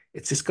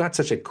it's just got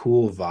such a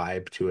cool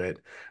vibe to it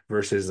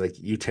versus like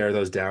you tear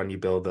those down, you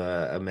build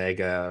a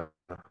mega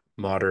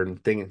modern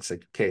thing. It's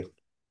like, okay,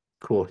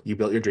 cool, you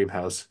built your dream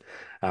house,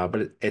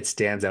 but it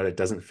stands out. It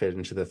doesn't fit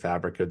into the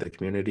fabric of the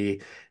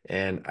community,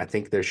 and I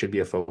think there should be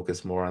a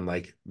focus more on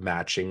like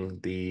matching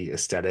the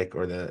aesthetic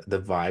or the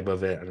vibe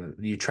of it. And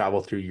you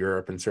travel through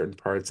Europe in certain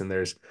parts, and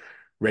there's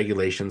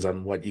regulations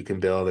on what you can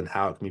build and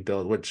how it can be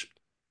built, which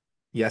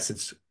yes,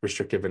 it's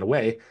restrictive in a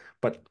way,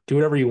 but do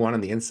whatever you want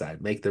on the inside.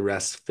 Make the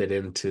rest fit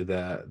into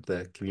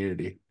the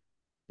community.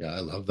 Yeah, I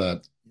love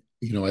that.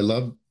 I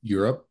love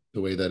Europe,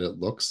 the way that it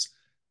looks.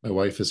 My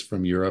wife is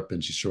from Europe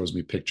and she shows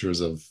me pictures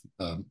of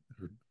her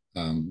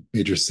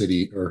major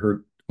city, or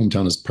her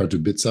hometown is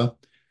Pardubice.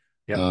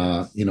 Yep.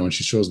 And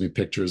she shows me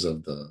pictures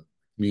of the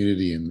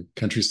community and the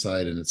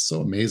countryside, and it's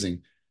so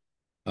amazing.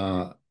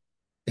 Uh,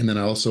 and then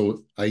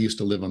I used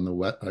to live on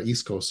the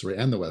East Coast, sorry,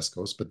 and the West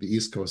Coast, but the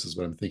East Coast is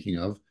what I'm thinking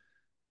of,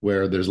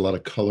 where there's a lot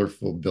of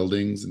colorful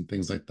buildings and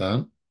things like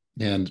that.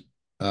 And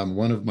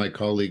one of my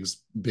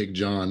colleagues, Big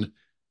John,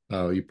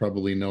 you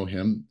probably know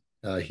him.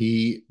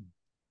 He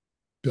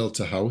built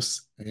a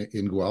house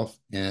in Guelph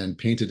and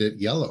painted it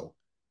yellow.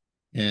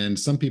 And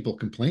some people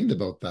complained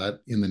about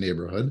that in the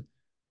neighborhood,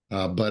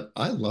 but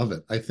I love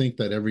it. I think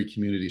that every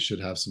community should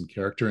have some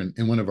character.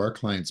 And one of our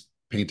clients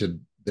painted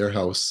their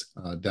house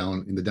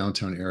down in the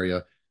downtown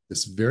area,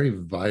 this very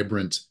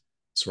vibrant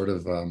sort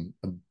of a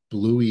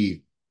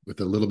bluey with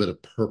a little bit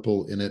of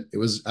purple in it. It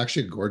was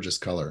actually a gorgeous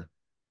color.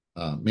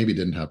 Maybe it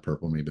didn't have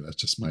purple. Maybe that's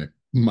just my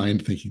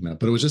mind thinking that,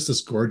 but it was just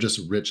this gorgeous,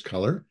 rich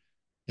color.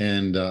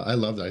 And I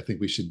loved it. I think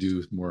we should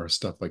do more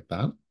stuff like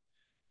that.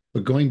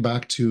 But going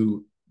back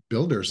to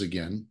builders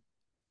again,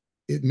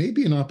 it may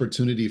be an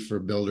opportunity for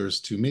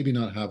builders to maybe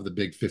not have the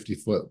big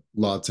 50-foot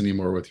lots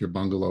anymore with your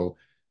bungalow,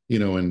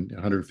 and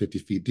 150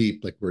 feet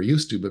deep like we're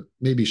used to, but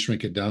maybe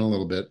shrink it down a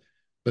little bit,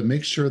 but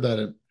make sure that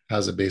it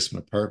has a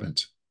basement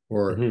apartment.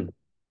 Or, Hmm.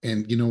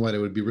 and you know what? It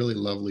would be really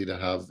lovely to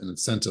have an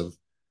incentive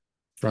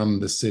from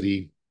the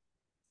city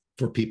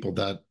for people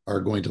that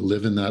are going to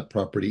live in that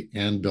property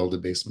and build a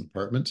basement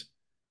apartment.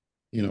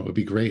 It would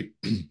be great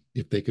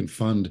if they can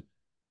fund,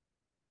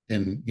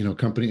 and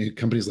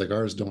companies like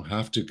ours don't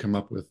have to come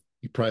up with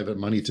private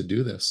money to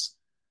do this.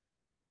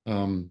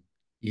 um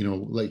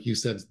like you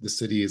said, the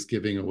city is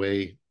giving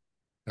away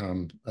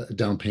a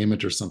down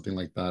payment or something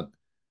like that.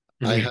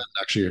 I Hmm. hadn't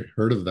actually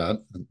heard of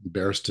that. I'm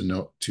embarrassed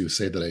to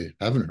say that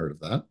I haven't heard of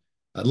that.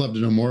 I'd love to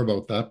know more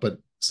about that, but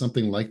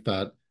something like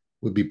that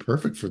would be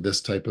perfect for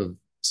this type of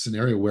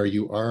scenario where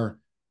you are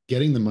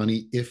getting the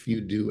money if you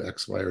do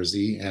X, Y, or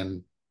Z.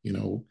 And you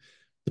know,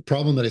 the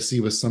problem that I see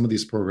with some of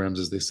these programs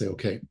is they say,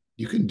 okay,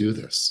 you can do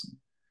this,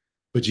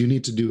 but you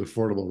need to do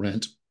affordable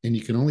rent, and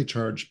you can only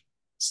charge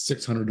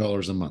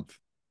 $600 a month.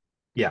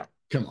 Yeah,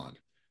 Come on.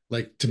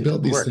 Like, to it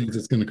build doesn't these work. things,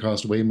 it's going to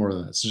cost way more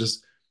than that. So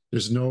just,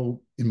 there's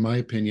no, in my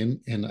opinion,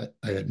 and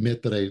I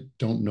admit that I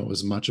don't know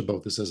as much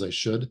about this as I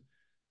should.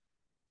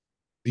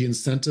 The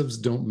incentives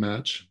don't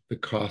match the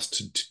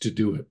cost to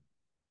do it.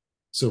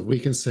 So if we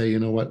can say, you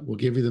know what, we'll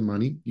give you the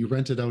money, you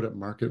rent it out at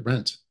market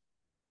rent.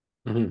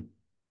 Hmm.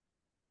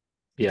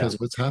 Yeah, Because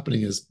what's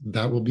happening is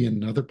that will be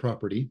another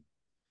property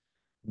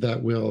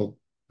that will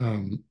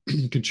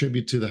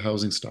contribute to the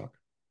housing stock.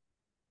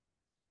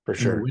 for And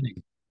we're sure.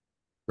 winning,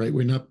 right?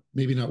 We're not,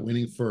 maybe not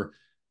winning for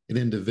an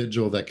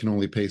individual that can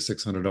only pay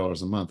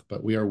 $600 a month,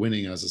 but we are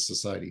winning as a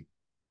society.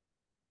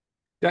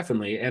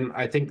 Definitely. And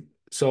I think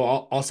so.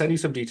 I'll send you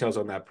some details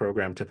on that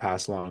program to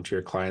pass along to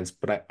your clients.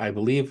 But I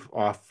believe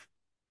off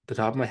the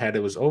top of my head,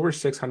 it was over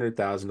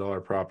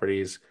 $600,000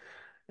 properties,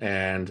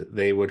 and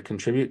they would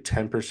contribute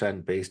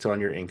 10% based on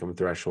your income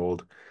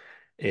threshold.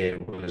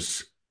 It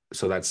was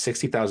so that's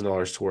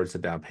 $60,000 towards the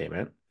down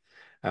payment.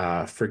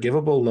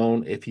 Forgivable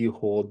loan if you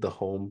hold the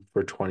home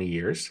for 20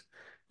 years.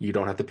 You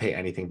don't have to pay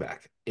anything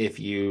back. If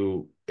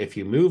you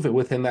move it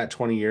within that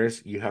 20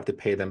 years, you have to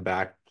pay them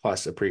back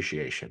plus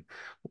appreciation.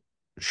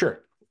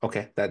 Sure.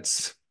 Okay,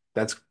 that's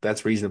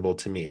reasonable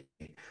to me.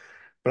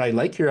 But I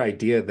like your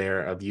idea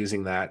there of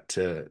using that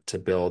to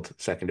build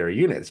secondary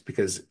units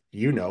because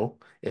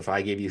if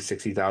I gave you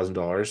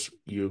 $60,000,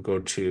 you go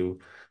to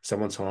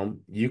someone's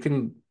home, you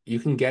can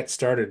get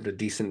started a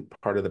decent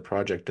part of the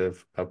project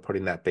of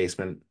putting that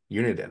basement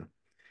unit in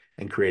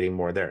and creating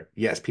more there.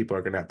 Yes, people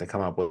are going to have to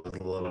come up with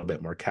a little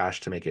bit more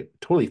cash to make it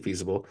totally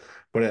feasible,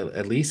 but it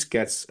at least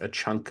gets a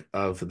chunk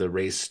of the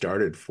race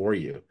started for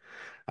you.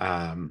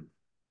 Um,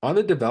 on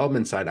the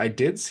development side, I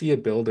did see a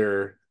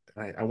builder,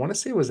 I want to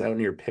say it was out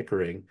near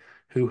Pickering,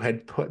 who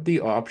had put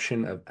the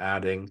option of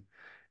adding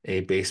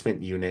a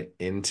basement unit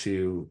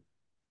into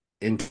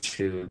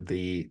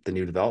the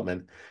new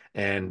development,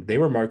 and they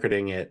were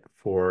marketing it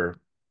for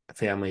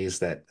families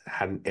that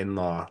had an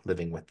in-law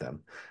living with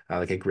them,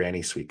 like a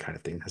granny suite kind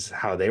of thing. This is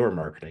how they were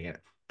marketing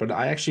it. But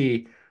I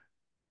actually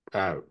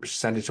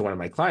sent it to one of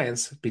my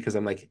clients because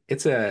I'm like,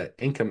 it's a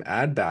income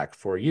add back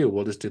for you.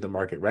 We'll just do the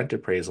market rent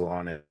appraisal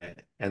on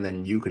it, and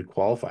then you could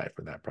qualify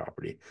for that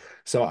property.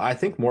 So I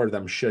think more of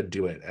them should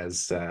do it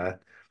as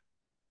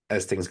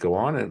things go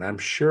on, and I'm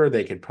sure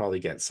they could probably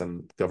get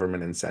some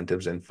government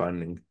incentives and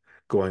funding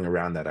going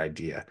around that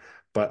idea.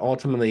 But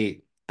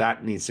ultimately,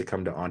 that needs to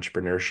come to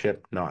entrepreneurship,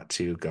 not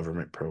to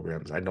government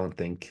programs. I don't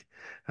think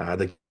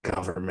the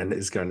government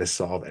is going to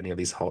solve any of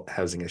these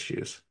housing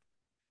issues.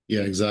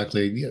 Yeah,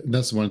 exactly. Yeah,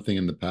 that's one thing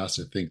in the past.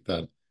 I think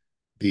that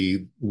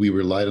the we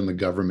relied on the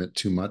government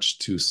too much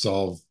to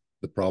solve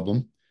the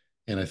problem.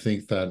 And I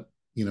think that,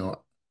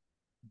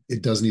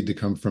 it does need to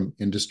come from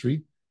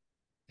industry.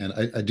 And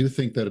I do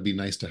think that it'd be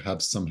nice to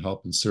have some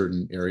help in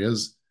certain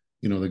areas.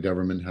 The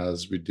government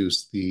has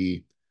reduced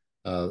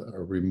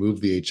or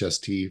removed the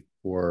HST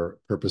for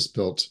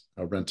purpose-built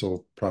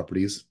rental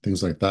properties,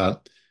 things like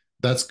that.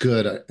 That's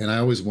good. And I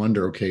always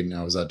wonder, okay,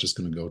 now is that just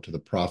going to go to the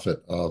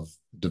profit of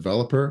the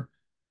developer,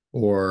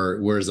 or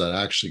where is that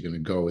actually going to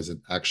go? Is it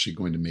actually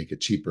going to make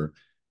it cheaper?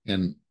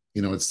 And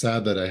it's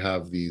sad that I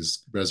have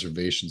these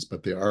reservations,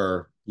 but they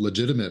are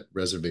legitimate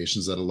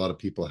reservations that a lot of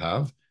people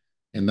have.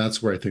 And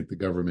that's where I think the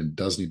government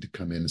does need to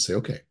come in and say,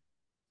 okay,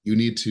 you'll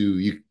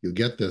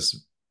get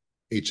this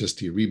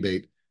HST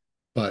rebate,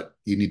 but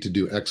you need to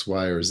do X,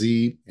 Y, or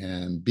Z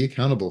and be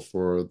accountable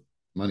for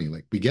money.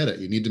 Like, we get it,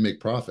 you need to make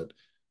profit.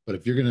 But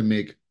if you're going to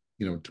make,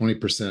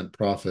 20%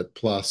 profit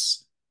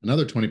plus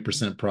another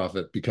 20%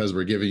 profit because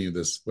we're giving you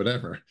this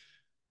whatever.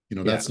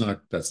 Yeah. That's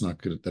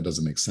not good. That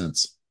doesn't make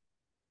sense.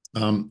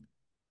 Um,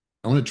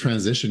 I want to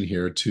transition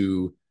here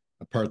to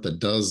a part that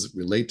does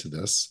relate to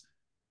this.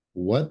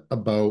 What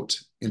about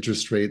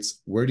interest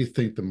rates? Where do you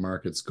think the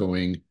market's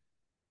going?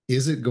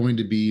 Is it going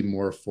to be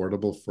more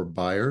affordable for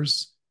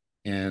buyers?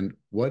 And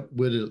what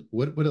would it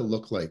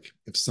look like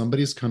if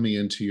somebody's coming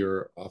into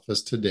your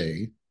office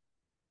today?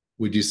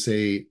 Would you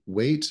say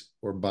wait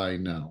or buy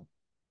now?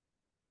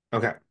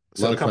 Okay. A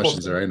So lot of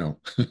questions there, I know.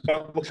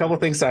 couple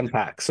things to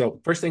unpack. So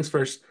first things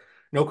first,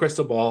 no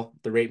crystal ball.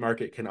 The rate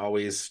market can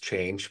always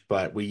change,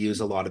 but we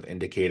use a lot of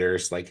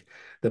indicators like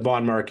the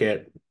bond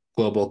market,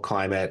 global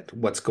climate,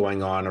 what's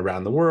going on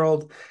around the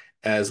world,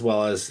 as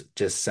well as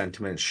just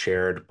sentiment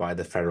shared by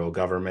the federal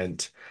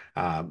government.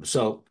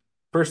 So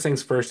first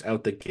things first,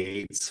 out the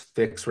gates,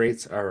 fixed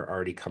rates are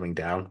already coming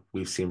down.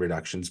 We've seen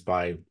reductions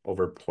by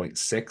over zero point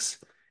 0.6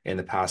 in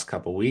the past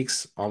couple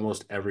weeks.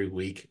 Almost every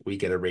week, we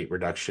get a rate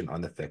reduction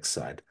on the fixed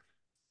side.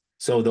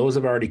 So those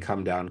have already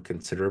come down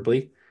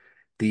considerably.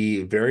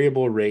 The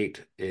variable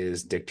rate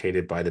is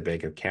dictated by the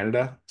Bank of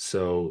Canada.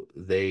 So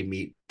they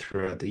meet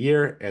throughout the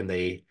year and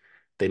they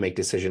make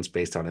decisions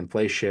based on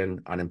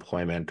inflation,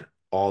 unemployment,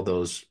 all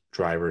those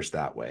drivers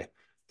that way.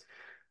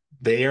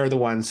 They are the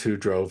ones who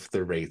drove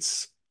the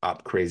rates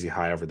up crazy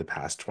high over the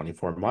past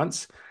 24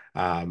 months.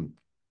 Um,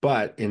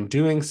 but in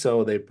doing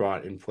so, they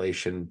brought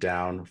inflation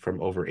down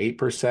from over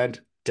 8%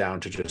 down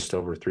to just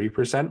over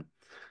 3%.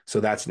 So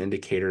that's an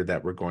indicator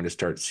that we're going to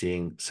start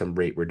seeing some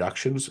rate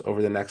reductions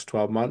over the next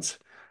 12 months.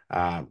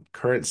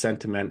 Current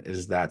sentiment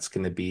is that's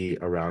going to be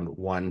around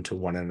 1 to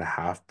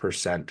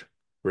 1.5%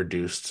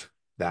 reduced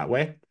that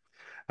way.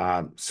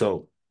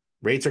 So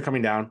rates are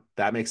coming down.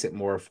 That makes it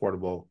more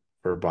affordable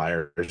for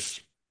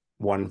buyers,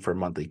 one for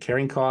monthly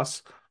carrying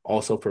costs,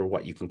 also for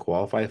what you can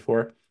qualify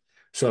for.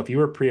 So if you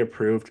were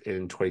pre-approved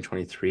in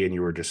 2023 and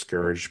you were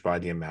discouraged by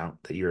the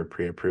amount that you were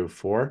pre-approved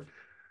for,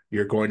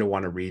 you're going to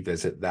want to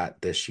revisit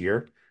that this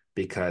year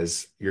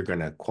because you're going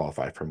to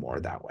qualify for more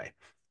that way.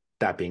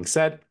 That being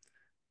said,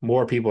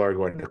 more people are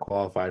going to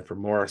qualify for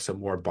more, so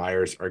more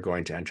buyers are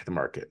going to enter the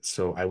market.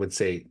 So I would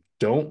say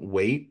don't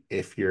wait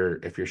if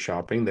you're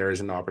shopping. There is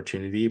an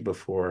opportunity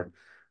before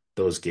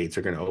those gates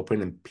are going to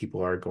open and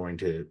people are going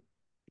to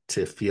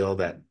feel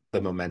that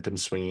the momentum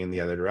swinging in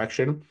the other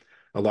direction.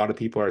 A lot of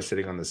people are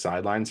sitting on the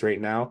sidelines right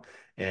now,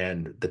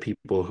 and the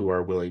people who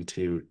are willing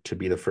to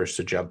be the first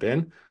to jump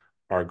in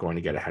are going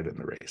to get ahead in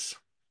the race.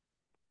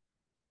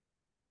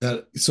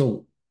 That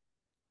so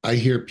I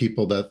hear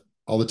people that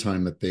all the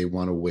time that they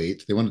want to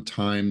wait, they want to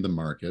time the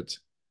market.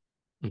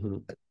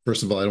 Mhm.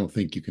 First of all, I don't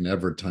think you can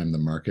ever time the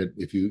market.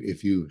 If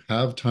you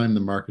have timed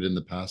the market in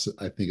the past,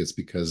 I think it's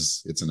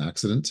because it's an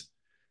accident.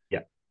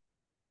 Yeah.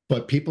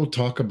 But people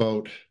talk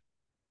about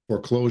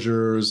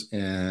foreclosures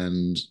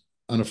and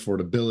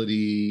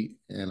unaffordability,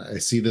 and I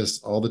see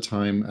this all the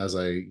time as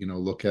I,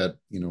 look at,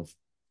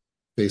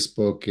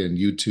 Facebook and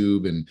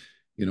YouTube and,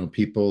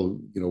 people,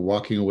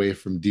 walking away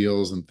from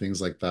deals and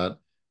things like that.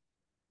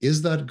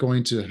 Is that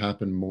going to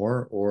happen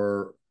more,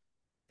 or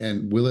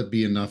and will it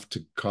be enough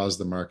to cause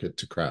the market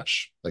to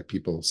crash like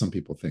some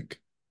people think?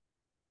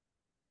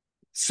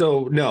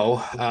 So no,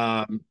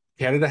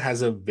 Canada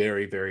has a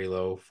very, very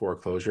low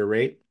foreclosure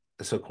rate.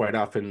 So quite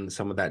often,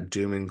 some of that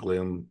doom and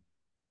gloom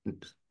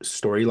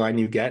storyline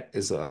you get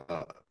is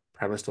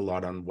premised a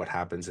lot on what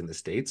happens in the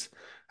States.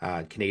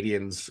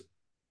 Canadians,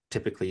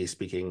 typically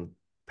speaking,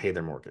 pay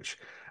their mortgage.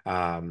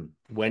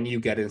 When you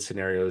get in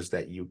scenarios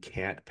that you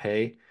can't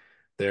pay,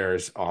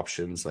 there's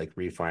options like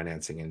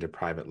refinancing into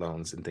private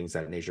loans and things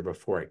of that nature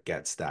before it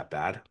gets that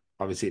bad.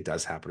 Obviously, it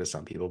does happen to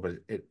some people, but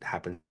it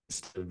happens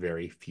to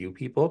very few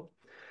people.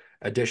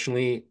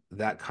 Additionally,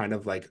 that kind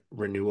of like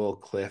renewal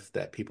cliff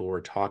that people were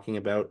talking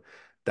about,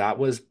 that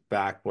was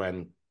back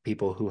when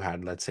people who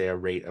had, let's say, a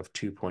rate of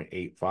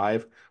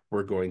 2.85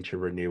 were going to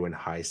renew in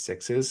high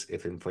sixes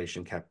if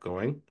inflation kept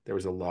going. There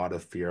was a lot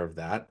of fear of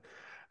that.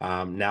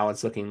 Now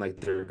it's looking like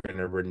they're going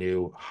to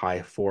renew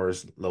high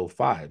fours, low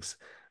fives.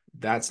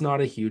 That's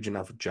not a huge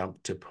enough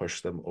jump to push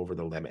them over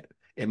the limit.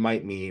 It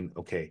might mean,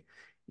 okay,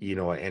 you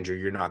know what, Andrew,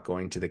 you're not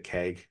going to the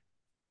keg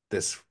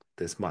this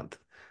month.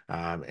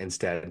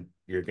 Instead,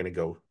 you're going to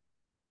go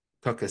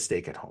cook a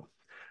steak at home.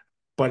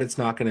 But it's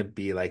not going to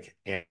be like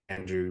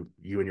Andrew,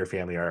 you and your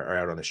family are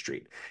out on the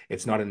street.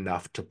 It's not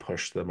enough to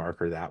push the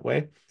marker that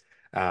way.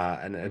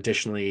 And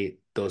additionally,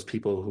 those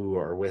people who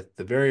are with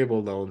the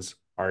variable loans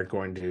are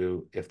going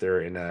to, if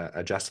they're in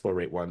adjustable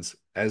rate ones,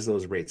 as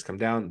those rates come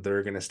down,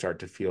 they're going to start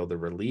to feel the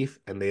relief,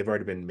 and they've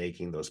already been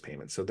making those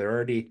payments. So they're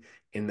already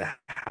in the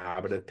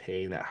habit of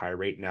paying that high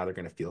rate. Now they're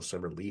going to feel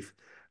some relief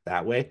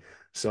that way.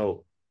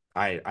 So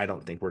I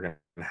don't think we're going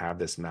to have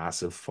this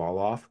massive fall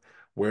off.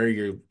 Where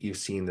you've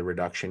seen the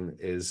reduction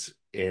is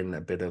in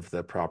a bit of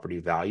the property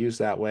values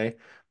that way,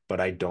 but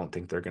I don't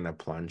think they're going to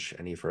plunge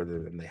any further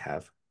than they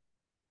have.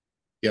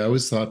 Yeah, I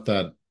always thought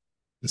that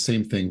the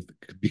same thing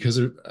because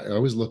I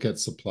always look at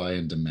supply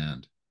and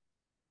demand.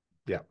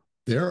 Yeah.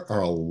 There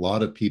are a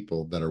lot of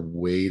people that are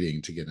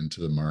waiting to get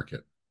into the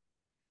market.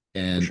 For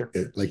And sure.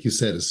 like you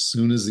said, as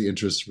soon as the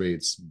interest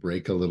rates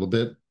break a little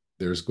bit,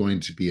 there's going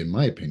to be, in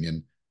my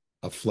opinion,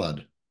 a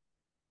flood.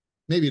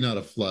 Maybe not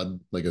a flood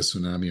like a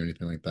tsunami or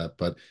anything like that,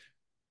 but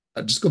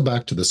just go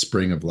back to the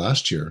spring of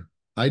last year.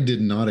 I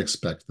did not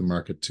expect the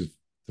market to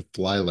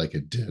fly like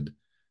it did.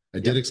 I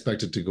did Yep.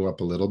 expect it to go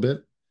up a little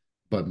bit,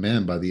 but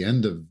man, by the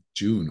end of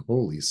June,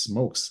 holy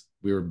smokes,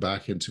 we were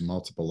back into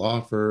multiple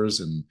offers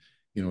and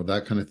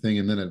that kind of thing.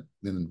 And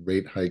then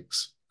rate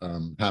hikes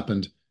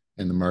happened,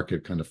 and the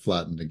market kind of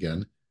flattened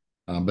again.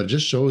 But it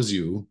just shows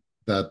you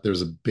that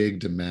there's a big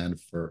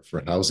demand for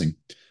housing.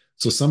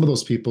 So some of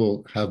those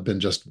people have been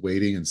just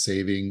waiting and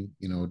saving,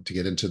 to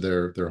get into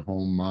their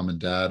home. Mom and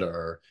dad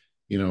are,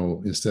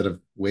 instead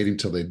of waiting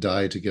till they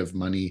die to give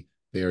money,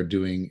 they are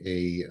doing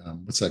a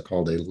what's that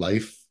called? A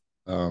life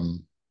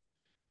um,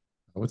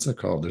 what's that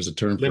called? There's a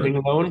term for it. Living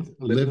alone,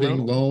 living Living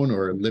loan. loan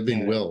or living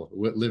Yeah. will,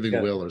 living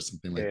Yeah. will or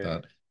something like Yeah.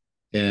 that.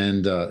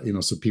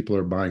 And so people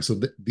are buying. So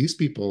these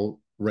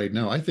people right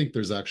now, I think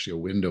there's actually a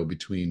window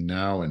between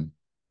now and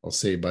I'll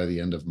say by the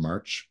end of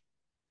March,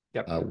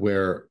 Yep.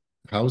 where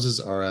houses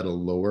are at a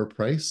lower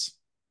price.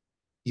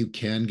 You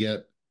can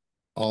get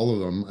all of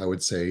them, I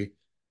would say,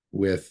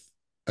 with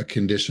a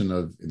condition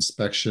of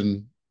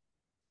inspection,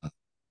 a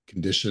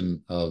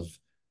condition of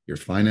your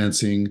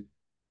financing,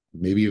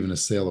 maybe even a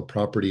sale of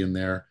property in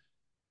there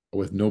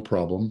with no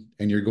problem.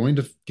 And you're going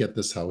to get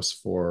this house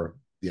for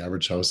the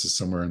average house is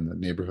somewhere in the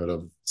neighborhood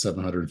of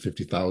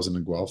 750,000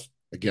 in Guelph.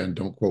 Again,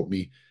 don't quote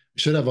me. I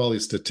should have all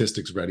these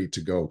statistics ready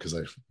to go because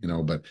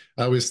but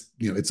I always,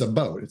 but it's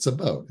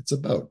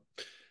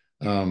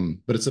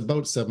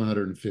about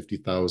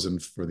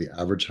 750,000 for the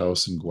average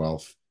house in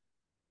Guelph.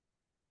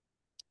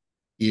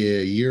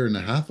 A year and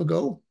a half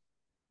ago,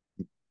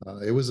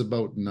 it was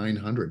about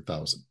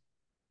 900,000.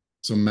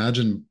 So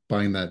imagine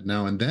buying that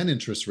now and then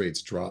interest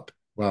rates drop.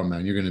 Wow,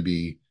 man, you're going to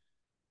be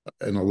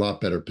in a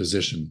lot better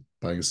position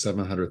buying a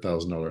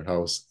 $700,000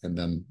 house. And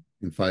then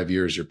in 5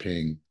 years, you're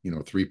paying,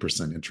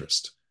 3%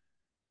 interest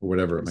or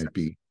whatever it might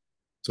be.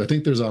 So I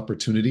think there's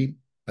opportunity.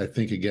 I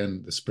think,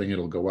 again, the spring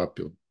it'll go up.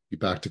 You'll be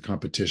back to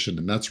competition.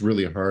 And that's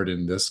really hard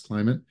in this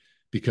climate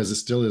because it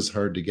still is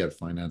hard to get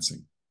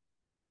financing.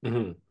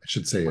 Mm-hmm. I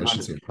should say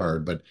 100%.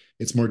 hard, but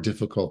it's more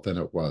difficult than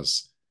it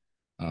was.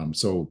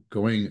 So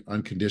going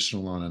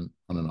unconditional on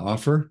an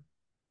offer,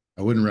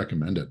 I wouldn't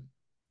recommend it.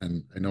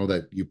 And I know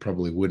that you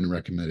probably wouldn't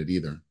recommend it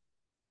either.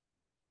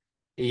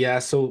 Yeah,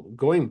 so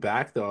going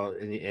back though,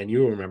 and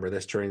you remember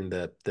this during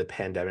the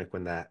pandemic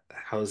when that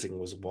housing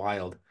was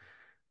wild,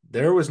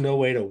 there was no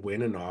way to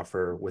win an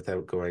offer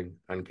without going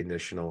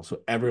unconditional. So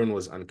everyone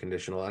was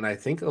unconditional. And I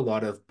think a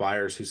lot of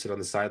buyers who sit on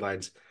the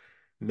sidelines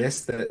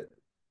miss that.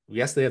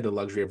 Yes, they have the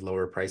luxury of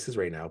lower prices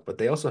right now, but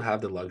they also have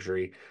the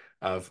luxury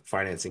of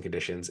financing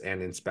conditions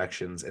and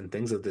inspections and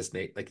things of this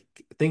nature. Like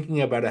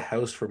thinking about a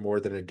house for more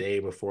than a day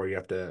before you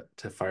have to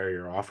fire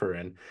your offer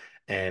in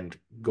and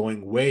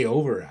going way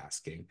over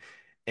asking.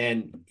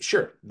 And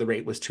sure, the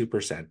rate was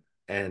 2%,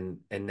 and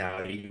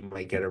now you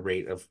might get a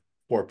rate of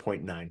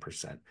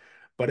 4.9%.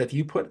 But if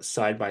you put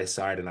side by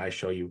side and I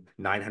show you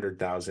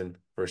 900,000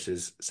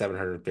 versus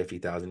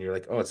 750,000, you're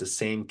like, oh, it's the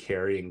same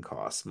carrying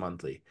costs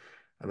monthly.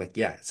 I'm like,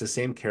 yeah, it's the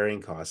same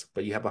carrying cost,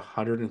 but you have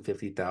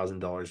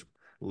 $150,000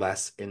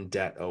 less in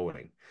debt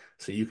owing.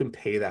 So you can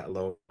pay that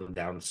loan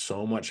down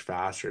so much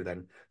faster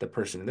than the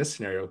person in this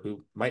scenario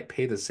who might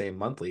pay the same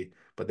monthly,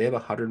 but they have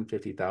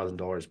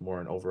 $150,000 more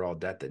in overall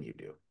debt than you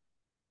do.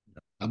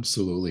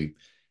 Absolutely.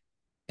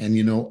 And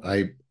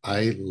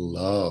I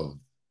love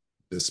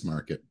this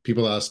market.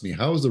 People ask me,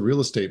 "How is the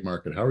real estate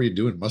market? How are you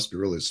doing? It must be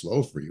really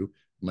slow for you."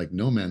 I'm like,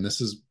 "No, man, this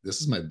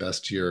is my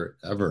best year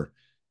ever."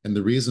 And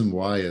the reason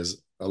why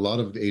is a lot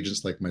of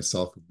agents like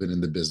myself have been in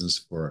the business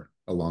for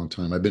a long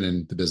time. I've been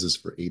in the business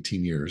for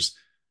 18 years.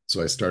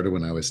 So I started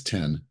when I was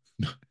 10.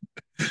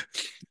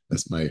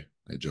 That's my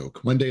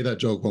joke. One day that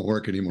joke won't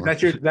work anymore.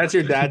 That's your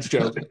dad's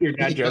joke. Your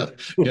dad Yeah, joke.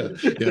 yeah.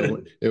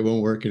 It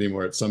won't work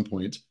anymore at some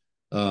point.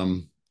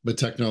 But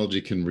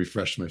technology can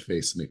refresh my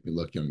face and make me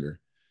look younger.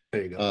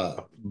 There you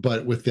go.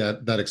 But with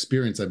that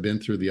experience, I've been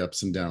through the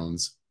ups and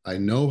downs. I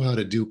know how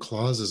to do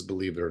clauses,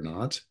 believe it or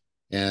not.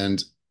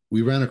 And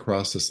we ran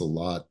across this a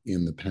lot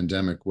in the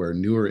pandemic where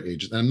newer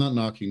agents, I'm not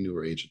knocking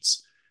newer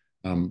agents,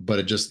 but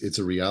it's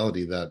a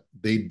reality that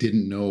they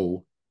didn't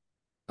know.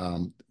 I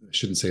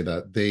shouldn't say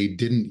that they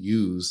didn't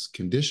use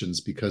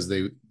conditions because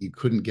you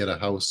couldn't get a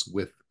house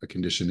with a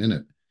condition in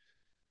it.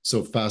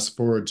 So fast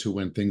forward to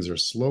when things are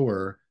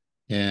slower,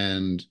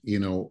 and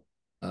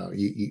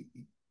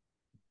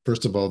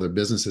first of all, their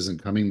business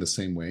isn't coming the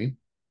same way.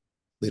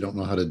 They don't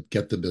know how to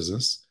get the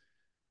business,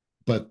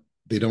 but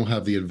they don't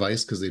have the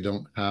advice because they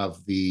don't have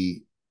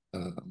the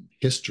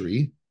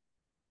history.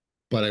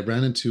 But I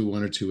ran into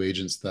one or two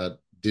agents that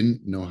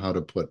didn't know how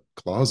to put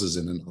clauses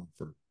in an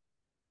offer.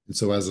 And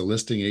so, as a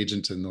listing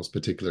agent in those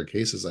particular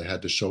cases, I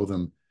had to show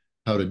them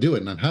how to do it.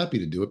 And I'm happy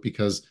to do it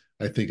because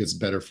I think it's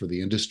better for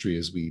the industry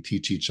as we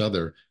teach each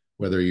other,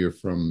 whether you're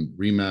from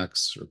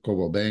Remax or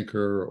Coldwell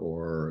Banker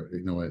or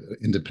an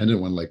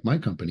independent one like my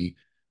company.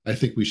 I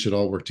think we should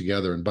all work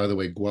together. And by the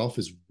way, Guelph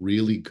is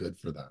really good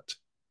for that.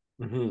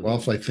 Hmm.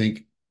 Guelph, I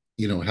think,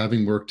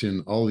 having worked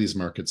in all these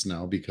markets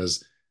now,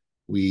 because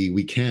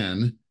we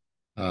can,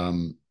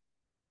 um,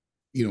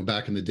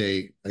 back in the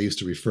day, I used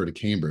to refer to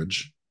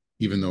Cambridge,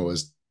 even though it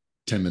was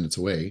 10 minutes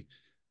away.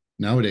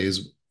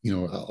 Nowadays,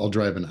 I'll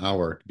drive an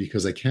hour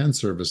because I can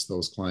service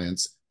those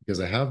clients because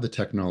I have the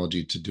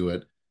technology to do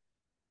it,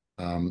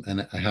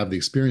 and I have the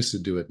experience to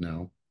do it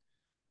now.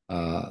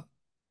 Uh,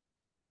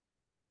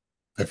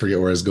 I forget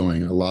where I was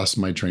going. I lost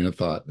my train of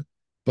thought.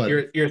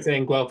 But You're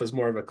saying Guelph is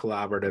more of a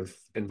collaborative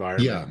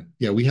environment.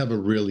 yeah, we have a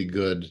really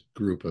good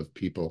group of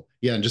people.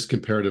 Yeah, and just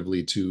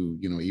comparatively to,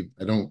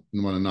 I don't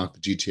want to knock the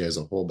GTA as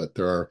a whole, but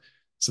there are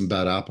some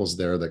bad apples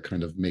there that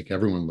kind of make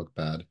everyone look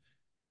bad.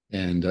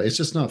 And it's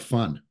just not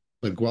fun.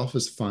 But Guelph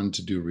is fun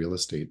to do real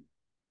estate.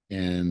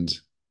 And,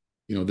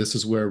 this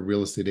is where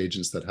real estate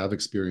agents that have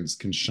experience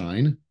can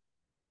shine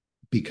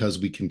because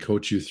we can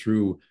coach you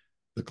through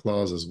the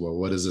clauses. Well,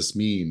 what does this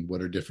mean?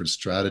 What are different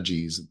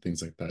strategies and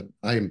things like that?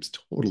 I am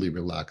totally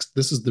relaxed.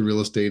 This is the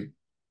real estate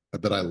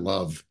that I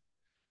love.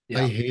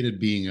 I Yeah. hated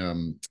being what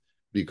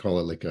do you call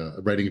it, like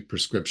writing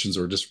prescriptions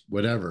or just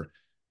whatever.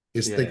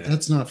 It's like Yeah.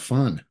 that's not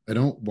fun. I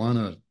don't want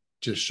to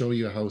just show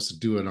you a house,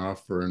 do an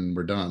offer, and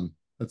we're done.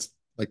 That's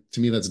like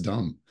to me, that's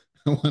dumb.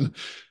 I want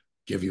to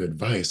give you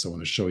advice. I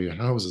want to show you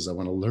houses. I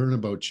want to learn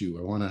about you.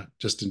 I want to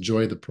just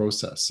enjoy the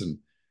process and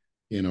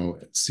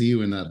see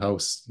you in that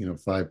house,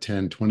 5,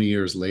 10, 20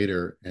 years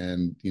later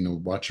and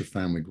watch your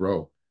family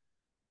grow.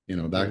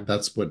 Yeah.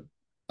 That's what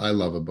I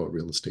love about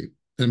real estate.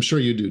 And I'm sure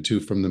you do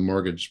too from the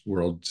mortgage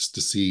world, just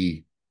to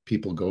see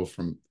people go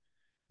from,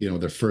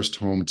 their first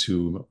home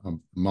to a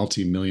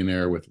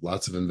multi-millionaire with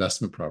lots of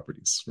investment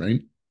properties,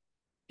 right?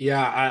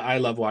 Yeah, I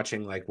love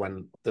watching like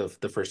when the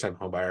first time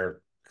home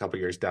buyer a couple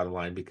years down the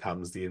line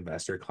becomes the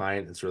investor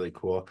client. It's really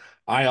cool.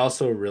 I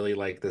also really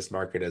like this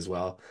market as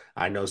well.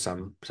 I know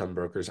some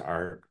brokers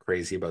are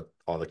crazy about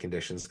all the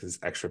conditions because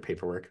it's extra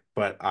paperwork,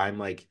 but I'm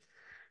like,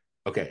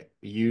 okay,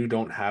 you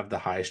don't have the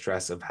high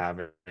stress of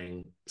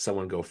having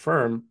someone go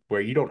firm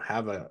where you don't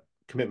have a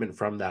commitment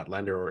from that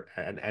lender or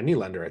any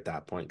lender at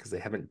that point because they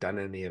haven't done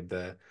any of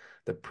the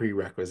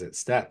prerequisite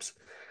steps.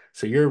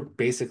 So you're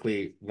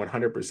basically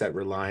 100%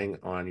 relying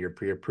on your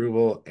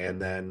pre-approval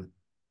and then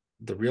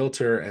the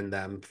realtor and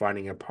them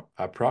finding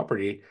a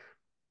property.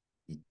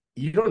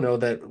 You don't know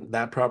that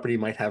that property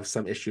might have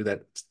some issue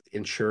that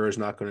insurer is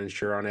not going to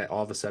insure on it.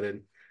 All of a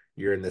sudden,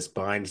 you're in this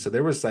bind. So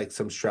there was like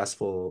some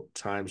stressful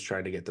times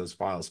trying to get those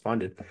files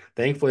funded.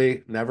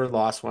 Thankfully, never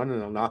lost one,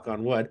 and I'll knock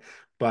on wood.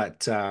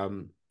 But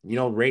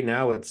right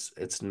now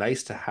it's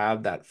nice to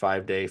have that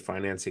 5-day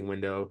financing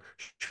window,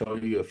 show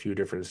you a few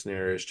different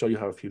scenarios, show you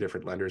how a few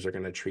different lenders are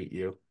going to treat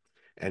you,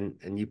 and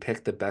you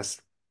pick the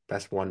best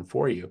one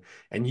for you.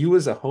 And you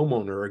as a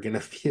homeowner are going to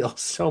feel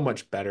so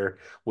much better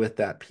with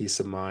that peace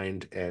of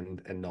mind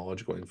and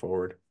knowledge going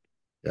forward.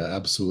 Yeah,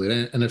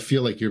 absolutely. And I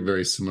feel like you're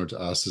very similar to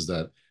us, is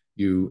that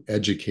you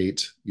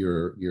educate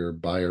your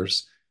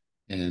buyers,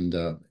 and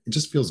it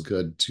just feels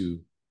good to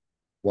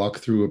walk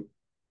through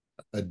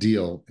a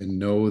deal and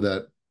know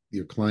that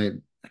your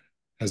client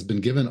has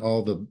been given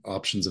all the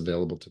options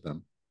available to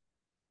them.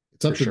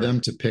 It's For up to sure.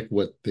 them to pick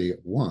what they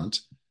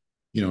want,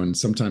 and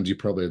sometimes you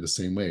probably are the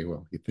same way.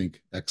 Well, you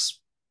think X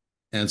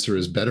answer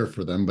is better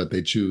for them, but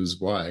they choose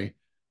Y,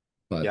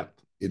 but Yeah,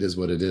 it is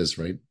what it is,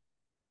 right?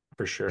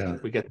 for sure. Yeah.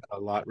 We get a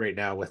lot right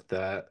now with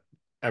the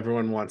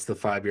everyone wants the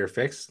 5-year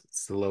fix.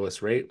 It's the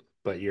lowest rate,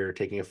 but you're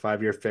taking a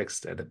 5-year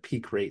fixed at a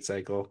peak rate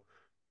cycle.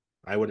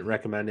 I wouldn't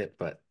recommend it,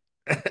 but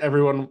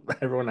everyone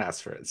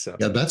asks for it. So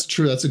Yeah, that's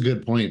true. That's a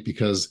good point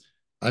because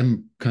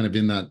I'm kind of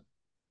in that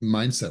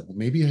mindset. Well,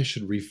 maybe I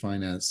should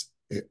refinance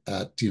it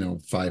at,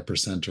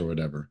 5% or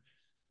whatever,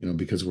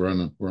 because we're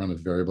on a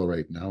variable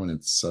right now and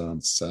it's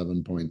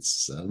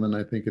 7.7,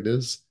 I think it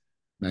is,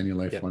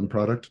 Manulife yeah. One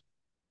product.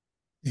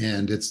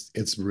 And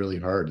it's really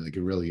hard. Like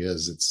it really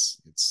is.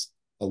 It's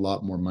a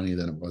lot more money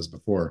than it was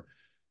before.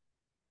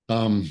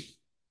 Um,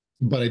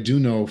 but I do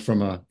know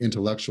from a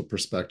intellectual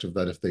perspective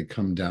that if they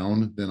come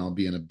down, then I'll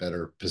be in a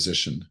better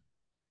position,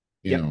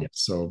 Yeah.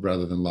 so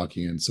rather than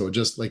locking in. So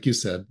just like you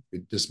said,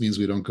 it just means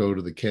we don't go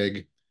to the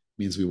keg,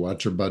 means we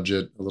watch our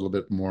budget a little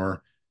bit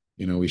more.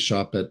 We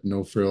shop at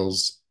No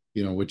Frills,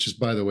 which is,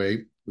 by the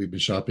way, we've been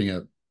shopping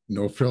at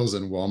No Frills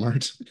and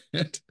Walmart.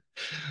 And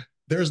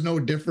there's no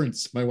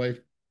difference. My wife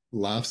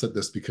laughs at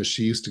this because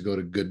she used to go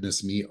to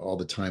Goodness Me all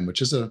the time,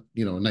 which is a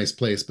nice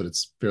place, but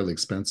it's fairly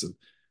expensive.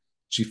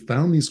 She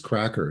found these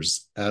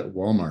crackers at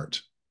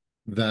Walmart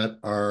that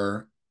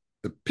are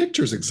the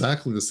picture's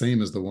exactly the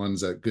same as the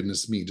ones at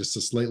Goodness Me, just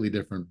a slightly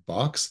different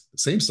box,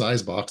 same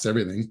size box,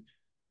 everything.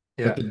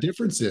 But Yeah. the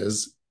difference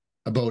is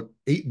about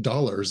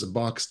 $8 a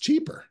box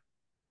cheaper.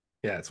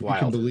 Yeah. It's You can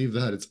wild. believe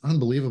that. It's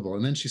unbelievable.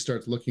 And then she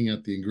starts looking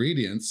at the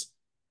ingredients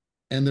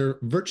and they're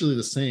virtually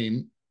the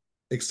same,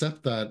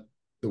 except that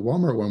the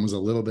Walmart one was a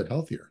little bit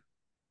healthier.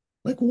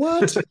 Like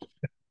what?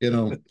 You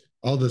know,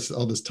 all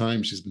this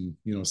time she's been,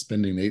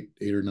 spending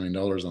eight or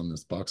 $9 on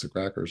this box of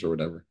crackers or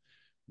whatever.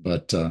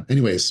 But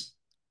anyways,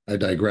 I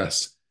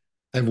digress.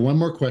 I have one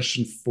more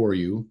question for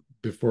you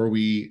before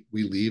we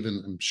leave,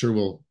 and I'm sure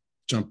we'll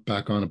jump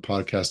back on a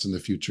podcast in the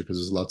future because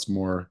there's lots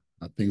more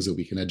things that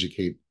we can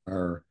educate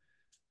our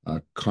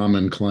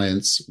common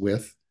clients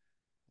with.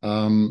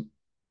 Um,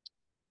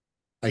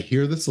 I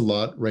hear this a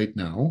lot right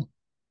now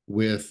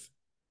with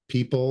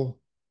people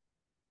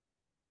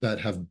that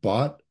have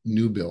bought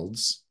new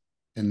builds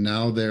and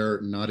now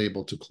they're not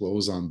able to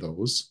close on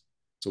those.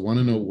 So I want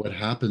to know Mhm. what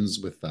happens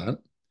with that.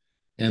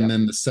 And Yep.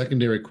 then the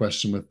secondary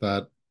question with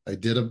that, I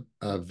did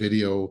a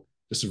video,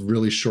 just a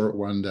really short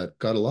one that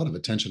got a lot of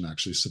attention,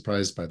 actually,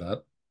 surprised by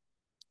that,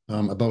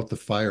 about the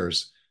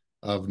fires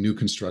of new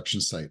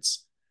construction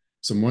sites.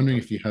 So I'm wondering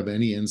if you have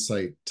any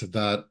insight to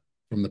that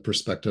from the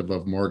perspective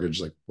of mortgage,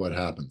 like what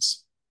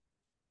happens.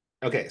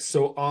 Okay,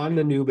 so on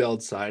the new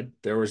build side,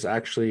 there was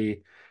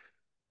actually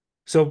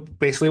so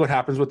basically what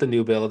happens with the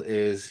new build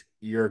is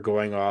you're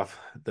going off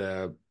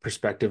the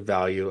prospective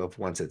value of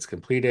once it's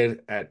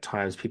completed. At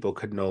times, people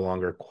could no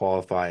longer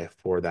qualify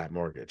for that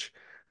mortgage.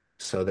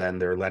 So then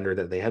their lender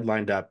that they had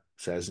lined up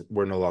says,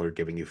 we're no longer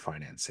giving you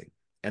financing.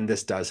 And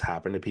this does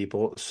happen to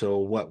people. So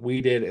what we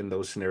did in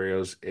those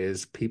scenarios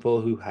is people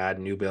who had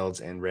new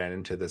builds and ran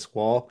into this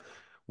wall,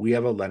 we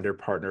have a lender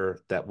partner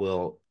that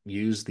will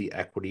use the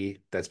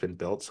equity that's been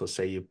built. So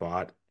say you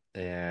bought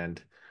and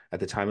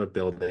at the time of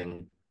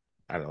building,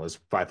 I don't know, it was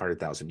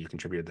 500,000, you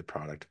contributed the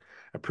product.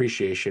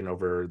 Appreciation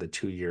over the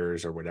 2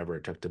 years or whatever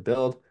it took to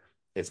build,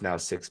 it's now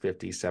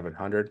 650,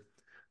 700.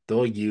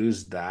 They'll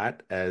use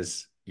that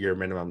as your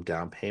minimum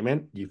down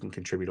payment. You can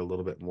contribute a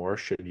little bit more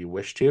should you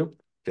wish to.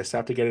 Just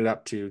have to get it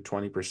up to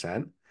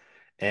 20%.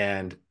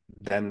 And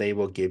then they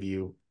will give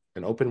you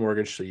an open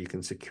mortgage so you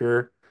can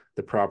secure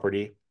the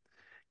property,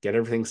 get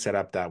everything set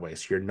up that way.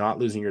 So you're not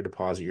losing your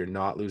deposit, you're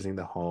not losing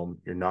the home,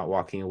 you're not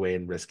walking away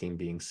and risking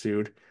being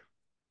sued.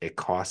 It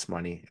costs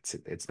money.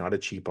 It's not a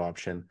cheap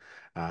option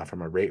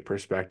from a rate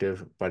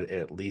perspective, but it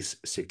at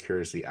least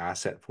secures the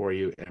asset for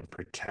you and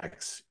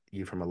protects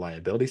you from a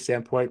liability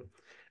standpoint.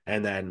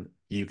 And then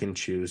you can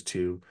choose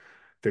to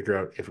figure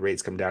out if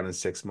rates come down in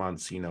 6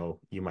 months, you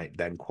might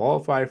then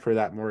qualify for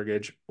that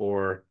mortgage,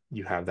 or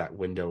you have that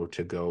window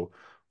to go.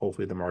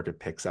 Hopefully, the market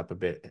picks up a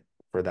bit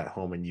for that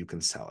home and you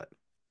can sell it.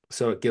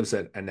 So it gives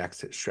it an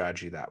exit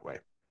strategy that way.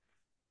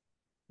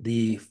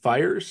 The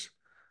fires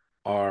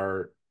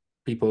are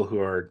people who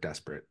are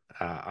desperate.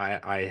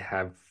 I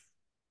have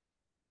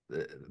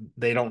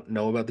they don't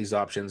know about these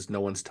options.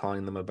 No one's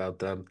telling them about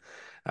them.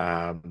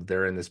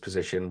 They're in this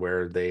position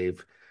where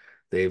they've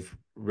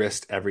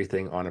risked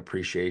everything on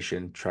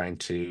appreciation, trying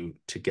to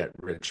get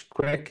rich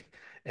quick,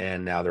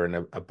 and now they're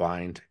in a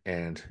bind.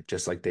 And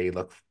just like they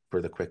look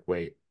for the quick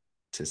way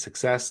to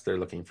success, they're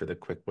looking for the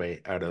quick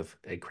way out of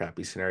a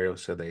crappy scenario.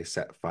 So they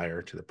set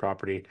fire to the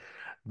property.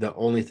 The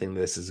only thing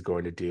this is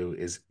going to do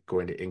is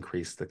going to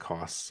increase the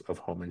costs of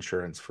home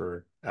insurance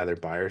for other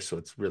buyers. So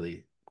it's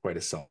really quite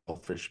a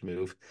selfish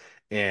move.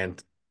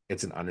 And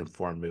it's an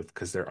uninformed move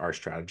because there are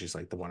strategies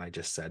like the one I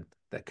just said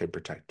that could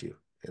protect you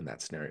in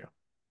that scenario.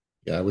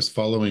 Yeah, I was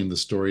following the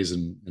stories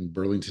in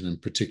Burlington in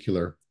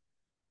particular,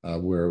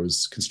 where it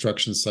was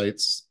construction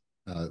sites.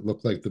 It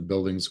looked like the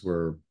buildings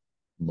were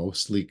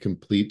mostly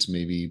complete,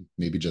 maybe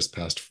just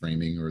past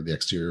framing or the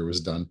exterior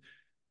was done,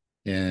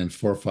 and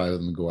four or five of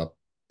them go up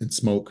in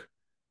smoke.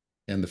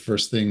 And the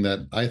first thing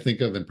that I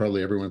think of, and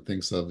probably everyone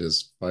thinks of,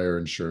 is fire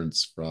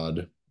insurance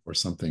fraud or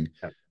something.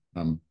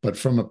 Yep. But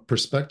from a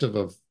perspective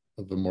of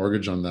the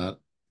mortgage on that,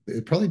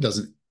 it probably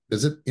doesn't.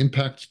 Does it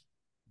impact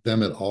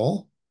them at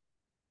all?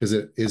 Because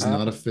it is Uh,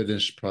 not a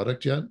finished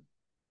product yet.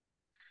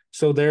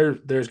 So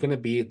there's going to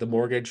be the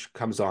mortgage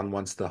comes on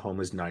once the home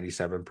is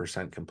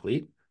 97%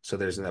 complete. So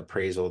there's an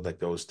appraisal that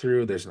goes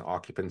through, there's an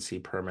occupancy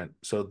permit.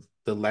 So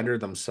the lender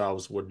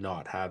themselves would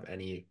not have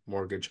any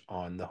mortgage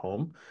on the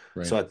home.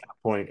 Right. So at that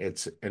point,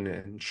 it's an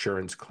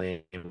insurance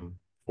claim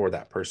for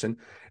that person.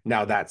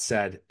 Now, that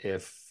said,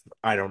 if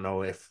I don't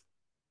know if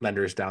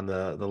lenders down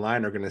the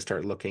line are going to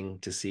start looking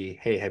to see,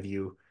 hey,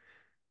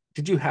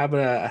 did you have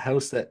a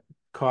house that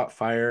caught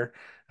fire?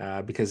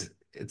 Because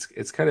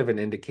it's kind of an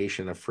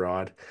indication of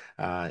fraud,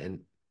 and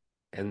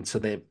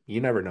so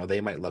you never know,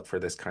 they might look for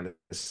this kind of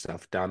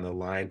stuff down the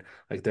line.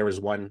 Like there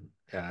was one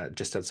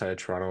just outside of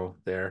Toronto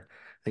there.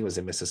 I think it was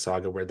in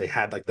Mississauga where they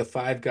had like the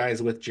five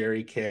guys with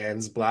jerry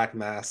cans, black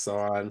masks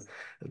on.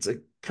 It's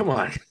like, come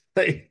on,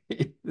 like,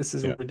 this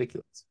is Yeah.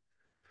 ridiculous.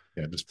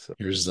 Yeah. Just So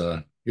here's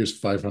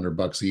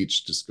 $500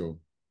 each. Just go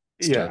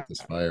start yeah,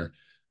 this fire.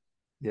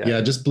 yeah, Yeah,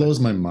 it just blows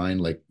my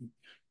mind. Like,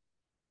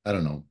 I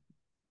don't know,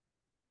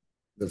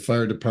 the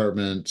fire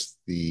department,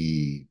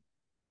 the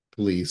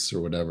police or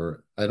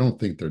whatever, I don't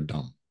think they're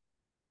dumb.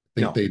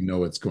 I think no, they know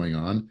what's going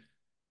on,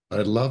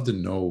 but I'd love to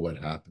know what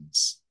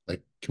happens.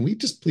 Like, can we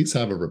just please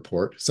have a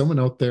report? Someone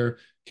out there,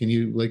 can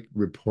you like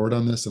report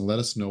on this and let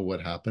us know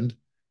what happened?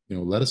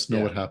 Let us know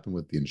yeah. what happened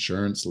with the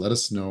insurance. Let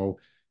us know,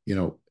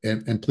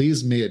 and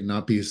please may it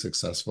not be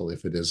successful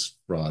if it is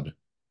fraud.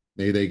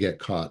 May they get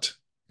caught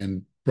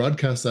and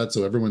broadcast that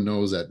so everyone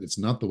knows that it's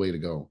not the way to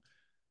go,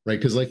 right?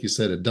 Because like you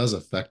said, it does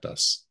affect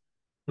us.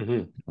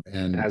 Mhm. It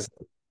And has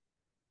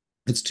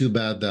it's too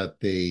bad that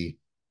they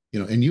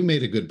and you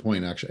made a good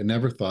point, actually. I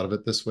never thought of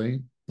it this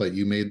way, but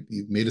you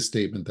made a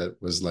statement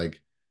that was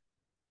like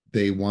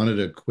they wanted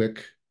a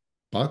quick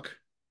buck,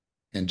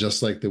 and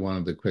just like they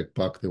wanted the quick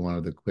buck, they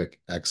wanted the quick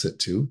exit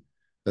too.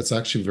 That's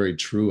actually very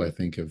true, I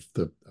think, of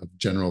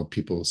general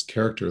people's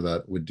character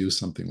that would do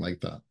something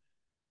like that.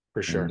 For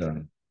And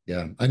sure.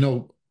 yeah, I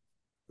know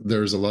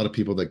there's a lot of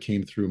people that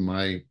came through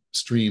my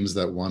streams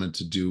that wanted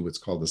to do what's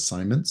called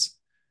assignments.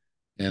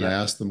 And I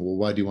Yeah. asked them, well,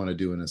 why do you want to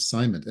do an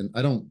assignment? And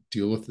I don't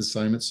deal with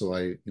assignments, so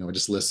I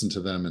just listen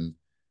to them and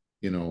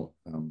you know,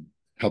 um,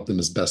 help them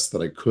as best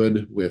that I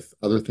could with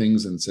other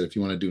things, and said, if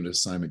you want to do an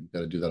assignment, you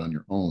got to do that on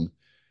your own.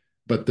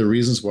 But the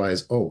reasons why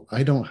is, oh,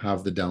 I don't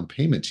have the down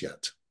payment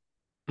yet.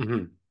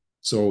 Hmm.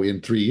 So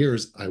in 3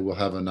 years, I will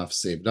have enough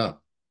saved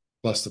up.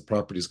 Plus, the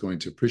property is going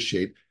to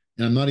appreciate,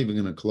 and I'm not even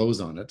going to close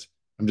on it.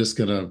 I'm just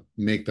going to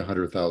make the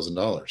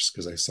 $100,000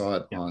 because I saw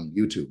it Yeah. on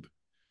YouTube,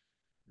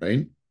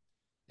 right?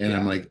 And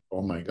I'm Yeah. like,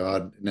 oh my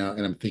God. Now,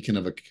 and I'm thinking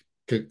of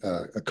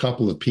a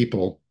couple of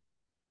people,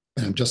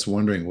 and I'm just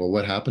wondering, well,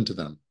 what happened to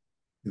them?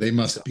 They So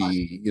must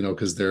be,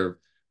 because their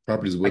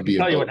properties I would can be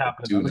tell you about what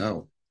happened to due them.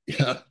 now.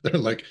 Yeah, they're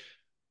like,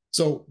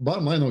 so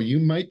bottom line though, you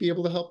might be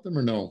able to help them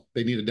or no,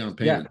 they need a down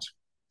Yeah. payment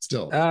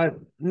still.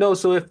 No,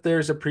 so if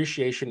there's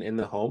appreciation in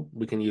the home,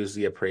 we can use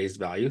the appraised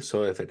value.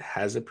 So if it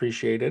has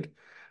appreciated,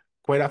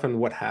 quite often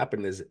what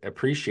happened is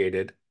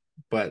appreciated,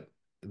 but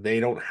they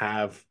don't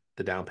have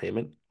the down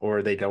payment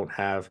or they don't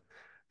have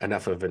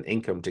enough of an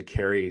income to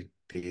carry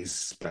these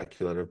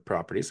speculative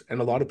properties.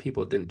 And a lot of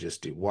people didn't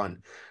just do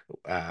one.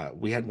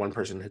 We had one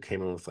person who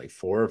came in with like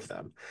four of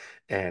them,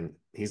 and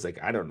he's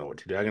like, I don't know what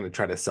to do. I'm going to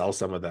try to sell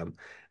some of them.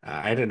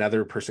 I had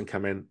another person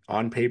come in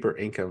on paper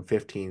income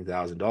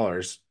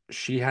 $15,000.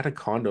 She had a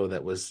condo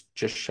that was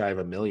just shy of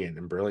 1 million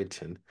in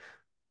Burlington,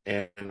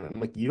 and I'm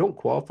like, you don't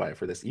qualify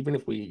for this. Even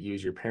if we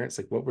use your parents,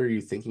 like, what were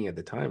you thinking at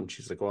the time? And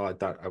she's like, well, I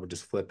thought I would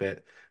just flip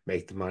it,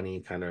 make the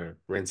money, kind of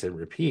rinse and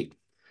repeat.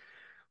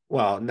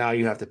 Well, now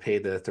you have to pay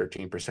the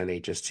 13%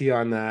 HST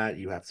on that.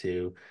 You have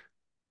to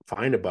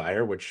find a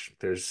buyer, which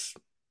there's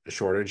a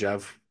shortage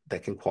of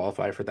that can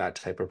qualify for that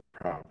type of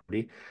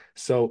property.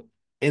 So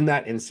in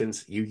that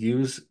instance, you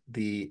use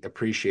the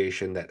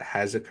appreciation that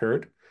has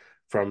occurred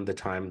from the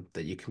time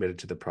that you committed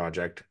to the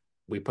project.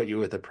 We put you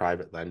with a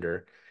private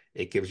lender.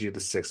 It gives you the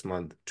 6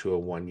 month to a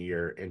 1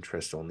 year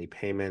interest only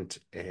payment,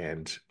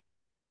 and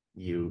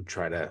you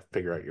try to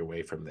figure out your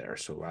way from there.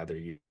 So either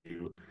you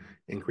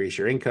increase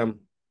your income,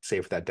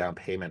 save for that down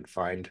payment,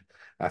 find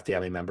a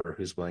family member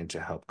who's willing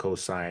to help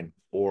co-sign,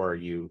 or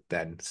you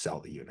then sell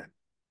the unit.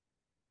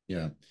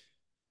 Yeah,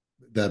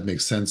 that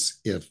makes sense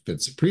if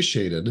it's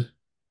appreciated,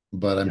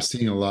 but I'm Yeah.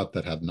 seeing a lot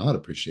that have not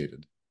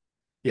appreciated,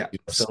 Yeah.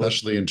 So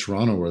especially in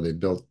Toronto where they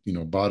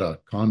bought a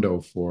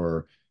condo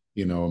for,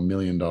 $1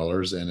 million,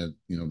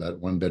 and that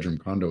one bedroom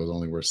condo is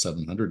only worth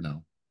 700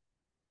 now.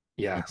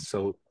 yeah.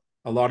 So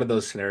a lot of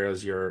those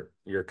scenarios you're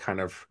kind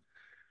of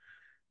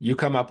you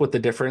come up with the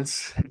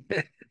difference,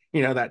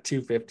 that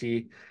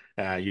 250,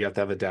 you have to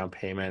have a down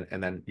payment,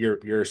 and then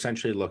you're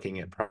essentially looking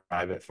at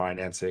private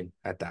financing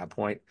at that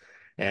point.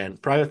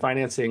 And private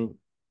financing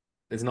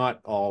is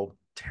not all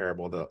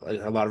terrible though.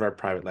 A lot of our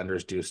private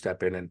lenders do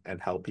step in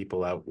and help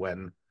people out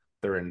when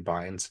they're in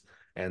binds,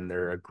 and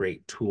they're a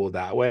great tool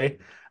that way.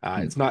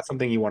 Hmm, It's not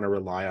something you want to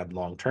rely on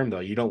long term though.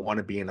 You don't want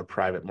to be in a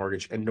private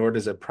mortgage, and nor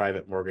does a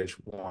private mortgage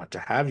want to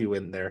have you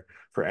in there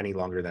for any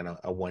longer than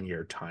a 1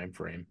 year time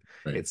frame.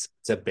 right. It's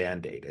a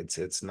band-aid.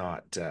 It's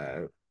not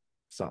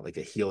like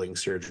a healing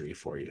surgery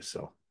for you.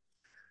 So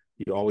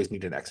you always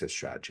need an exit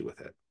strategy with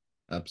it.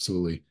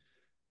 Absolutely.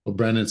 Well,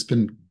 Brandon, it's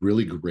been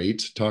really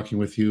great talking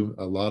with you.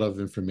 A lot of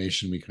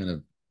information. We kind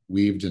of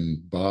weaved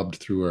and bobbed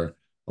through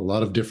a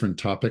lot of different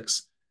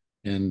topics,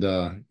 and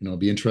it'll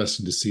be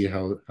interesting to see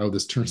how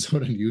this turns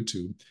out on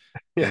YouTube,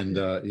 Yeah. and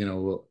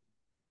we'll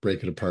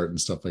break it apart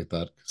and stuff like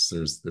that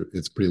because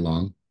it's pretty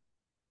long.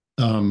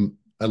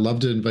 I'd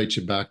love to invite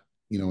you back,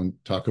 and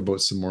talk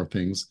about some more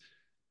things.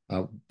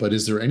 But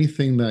is there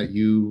anything that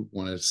you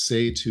want to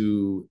say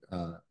to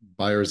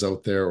buyers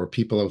out there or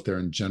people out there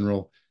in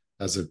general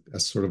as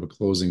sort of a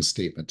closing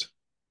statement?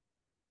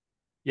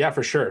 Yeah,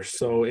 for sure.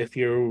 So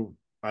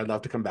I'd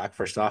love to come back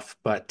first off,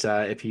 but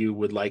if you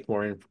would like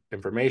more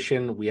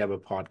information, we have a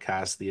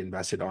podcast, The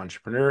Invested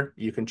Entrepreneur,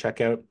 you can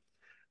check out.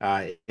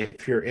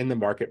 If you're in the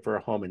market for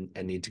a home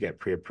and need to get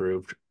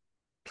pre-approved,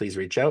 please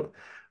reach out.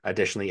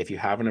 Additionally, if you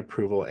have an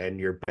approval and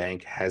your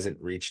bank hasn't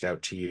reached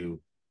out to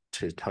you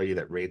to tell you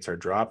that rates are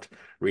dropped,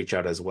 reach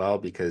out as well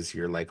because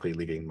you're likely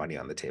leaving money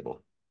on the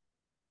table.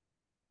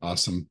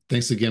 Awesome.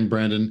 Thanks again,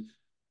 Brandon.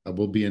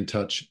 We'll be in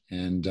touch,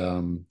 and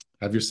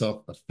have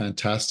yourself a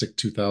fantastic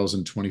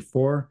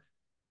 2024,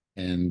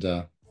 and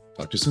talk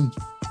to you soon.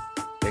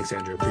 Thanks,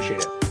 Andrew.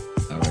 Appreciate it.